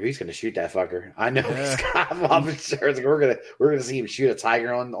first. I was like, he's going to shoot that fucker. I know. Yeah. I'm sure. It's like, we're gonna see him shoot a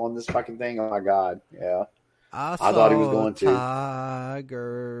tiger on this fucking thing. Oh my god. Yeah. I thought he was going to.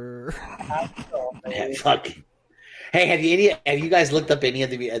 Tiger. Man, fucking. Hey, have you guys looked up any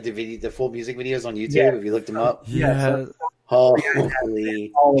of the full music videos on YouTube? Yeah. Have you looked them up? Yeah.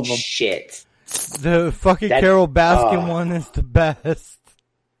 Holy All of them. shit! The fucking Carol Baskin one is the best.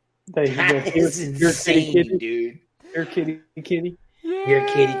 That is insane, dude. Here, kitty. Here,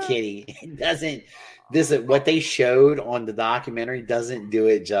 kitty. It doesn't. What they showed on the documentary doesn't do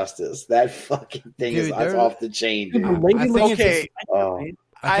it justice. That fucking thing is off the chain, dude. Okay.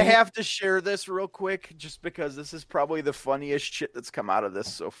 I think- have to share this real quick just because this is probably the funniest shit that's come out of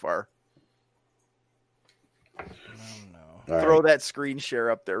this so far. No. Throw that screen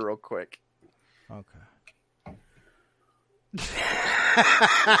share up there real quick. Okay.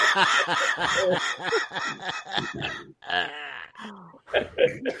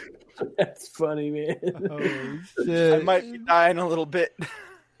 That's funny, man. Oh, I shit. might be dying a little bit.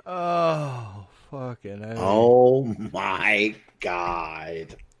 Oh, fucking hell. Oh my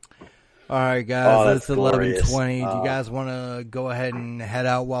god! All right, guys, that's it's 11:20. Do glorious. you guys want to go ahead and head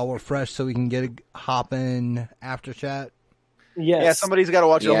out while we're fresh so we can get a hop in after chat? Yes. Yeah, somebody's got to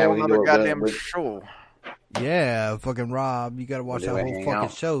watch a Yeah, whole we can other do it goddamn with- show. Yeah, fucking Rob, you got to watch We'll that do a whole fucking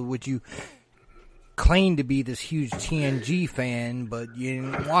hangout. show, which you claim to be this huge TNG fan, but you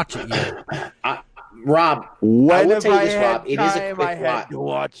didn't watch it yet. Rob, I will tell you this, Rob. It is a I quick had watch. to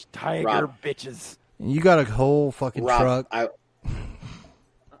watch Tiger Rob. bitches. You got a whole fucking Rob, truck.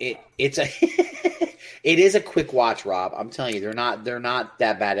 It is a quick watch, Rob. I'm telling you, they're not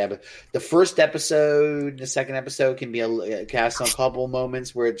that bad. The first episode, the second episode can be cast on a couple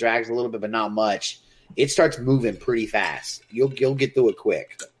moments where it drags a little bit, but not much. It starts moving pretty fast. You'll get through it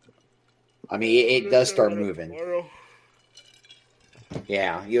quick. I mean, it does start moving.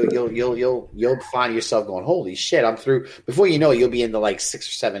 Yeah, you'll find yourself going, holy shit, I'm through. Before you know it, you'll be into like 6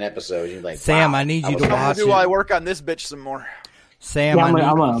 or 7 episods. You're like, Sam, wow, I need that you was to fun. watch Do I it. work on this bitch some more? Sam, Yeah, I I'm need,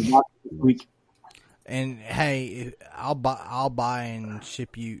 gonna watch it this week. and hey, I'll buy and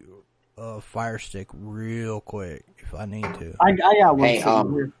ship you a Fire Stick real quick if I need to. I got one. Hey,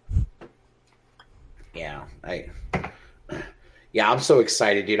 sitting here. Yeah, I'm so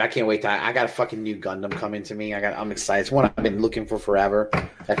excited, dude. I can't wait. I got a fucking new Gundam coming to me. I'm excited. It's one I've been looking for forever.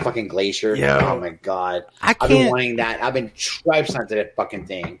 That fucking Glacier. Yeah. Oh my god. I I've been can't, wanting that. I've been stripes onto that fucking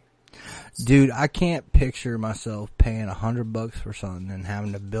thing. dude. I can't picture myself paying $100 for something and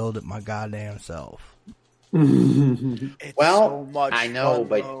having to build it my goddamn self. It's Well, so much I know,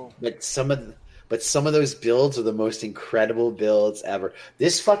 fun, though. but some of those builds are the most incredible builds ever.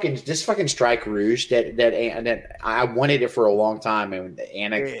 This fucking Strike Rouge that I wanted it for a long time, and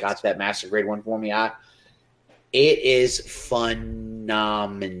Anna got that Master Grade one for me. It is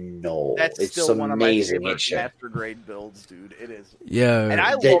phenomenal. That's it's still one of my amazing. favorite master grade builds, dude. It is. Yeah, and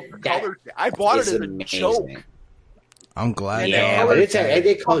I love the color. I bought it as a joke. I'm glad. Yeah, but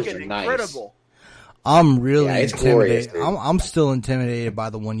the colors are nice. Incredible. I'm really intimidated. I'm still intimidated by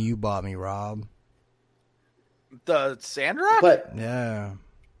the one you bought me, Rob. The Sandrock? But yeah.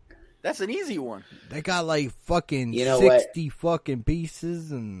 That's an easy one. They got like fucking 60 what? fucking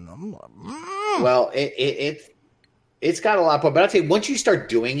pieces, and I'm like, well, it's got a lot of, but I'll tell you, once you start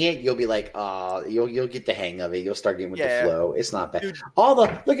doing it, you'll be like, you'll get the hang of it. You'll start getting with the flow. It's not bad. Dude.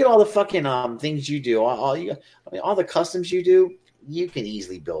 Look at all the fucking things you do. All the customs you do. You can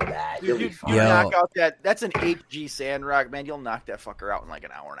easily build that. You'll be fine. You knock out that's an HG Sandrock, man. You'll knock that fucker out in like an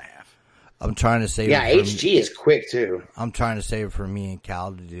hour and a half. I'm trying to save. Yeah, HG is quick too. I'm trying to save it for me and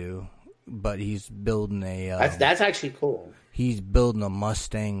Cal to do, but he's building a. That's actually cool. He's building a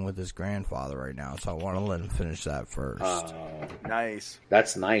Mustang with his grandfather right now, so I want to let him finish that first. Nice.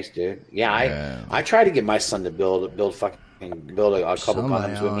 That's nice, dude. Yeah, I try to get my son to build a couple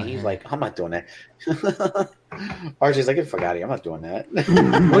Gundams with me. He's like, I'm not doing that. RJ's like, get the fuck out of here. I'm not doing that. What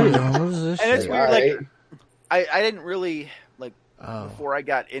is this? And it's shit? weird. Like, I didn't really like before I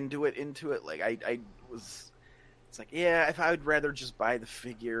got into it. Like, I was. It's like, yeah, if I would rather just buy the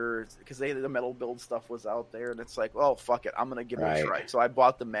figure because the metal build stuff was out there, and it's like, well, fuck it, I'm gonna give it a try. So I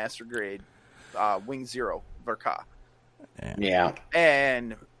bought the Master Grade Wing Zero Verka. Yeah.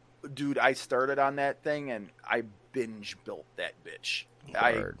 And dude, I started on that thing and I binge built that bitch.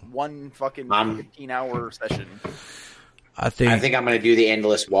 One fucking 15-hour session. I think I'm gonna do the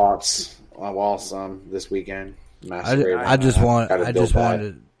endless waltz this weekend. I just want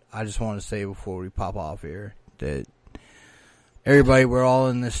to say before we pop off here that everybody, we're all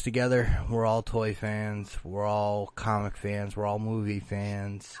in this together. We're all toy fans. We're all comic fans. We're all movie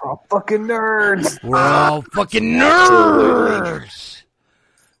fans. We're all fucking nerds. We're all fucking nerds.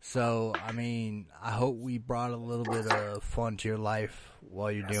 So, I mean, I hope we brought a little bit of fun to your life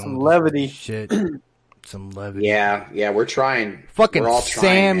while you're dealing with levity. Shit. Some levity. Yeah, we're trying. Fucking we're all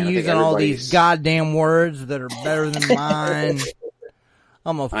Sam trying, using all these goddamn words that are better than mine.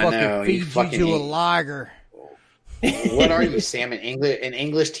 I'm gonna fucking feed you to a lager. What are you, Sam? An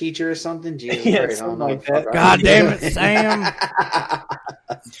English teacher or something? Jesus Christ, I don't know. Like that. God damn it, Sam!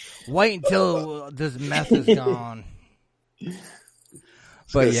 Wait until this meth is gone.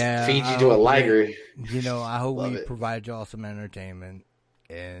 But yeah, feed you to a liger. You know, I hope we provide y'all some entertainment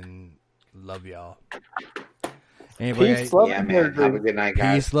and love y'all. Anybody? Peace, love, yeah, man. Have a good night,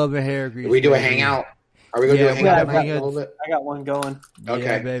 guys. Peace, love, and hair grease. We do a hangout. Are we gonna do a hangout in a little bit? I got one going. Okay,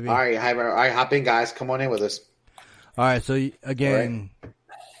 yeah, baby. All right, hop in, guys. Come on in with us. All right, so again,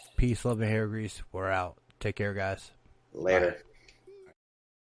 peace, love, and hair grease. We're out. Take care, guys. Later. Bye.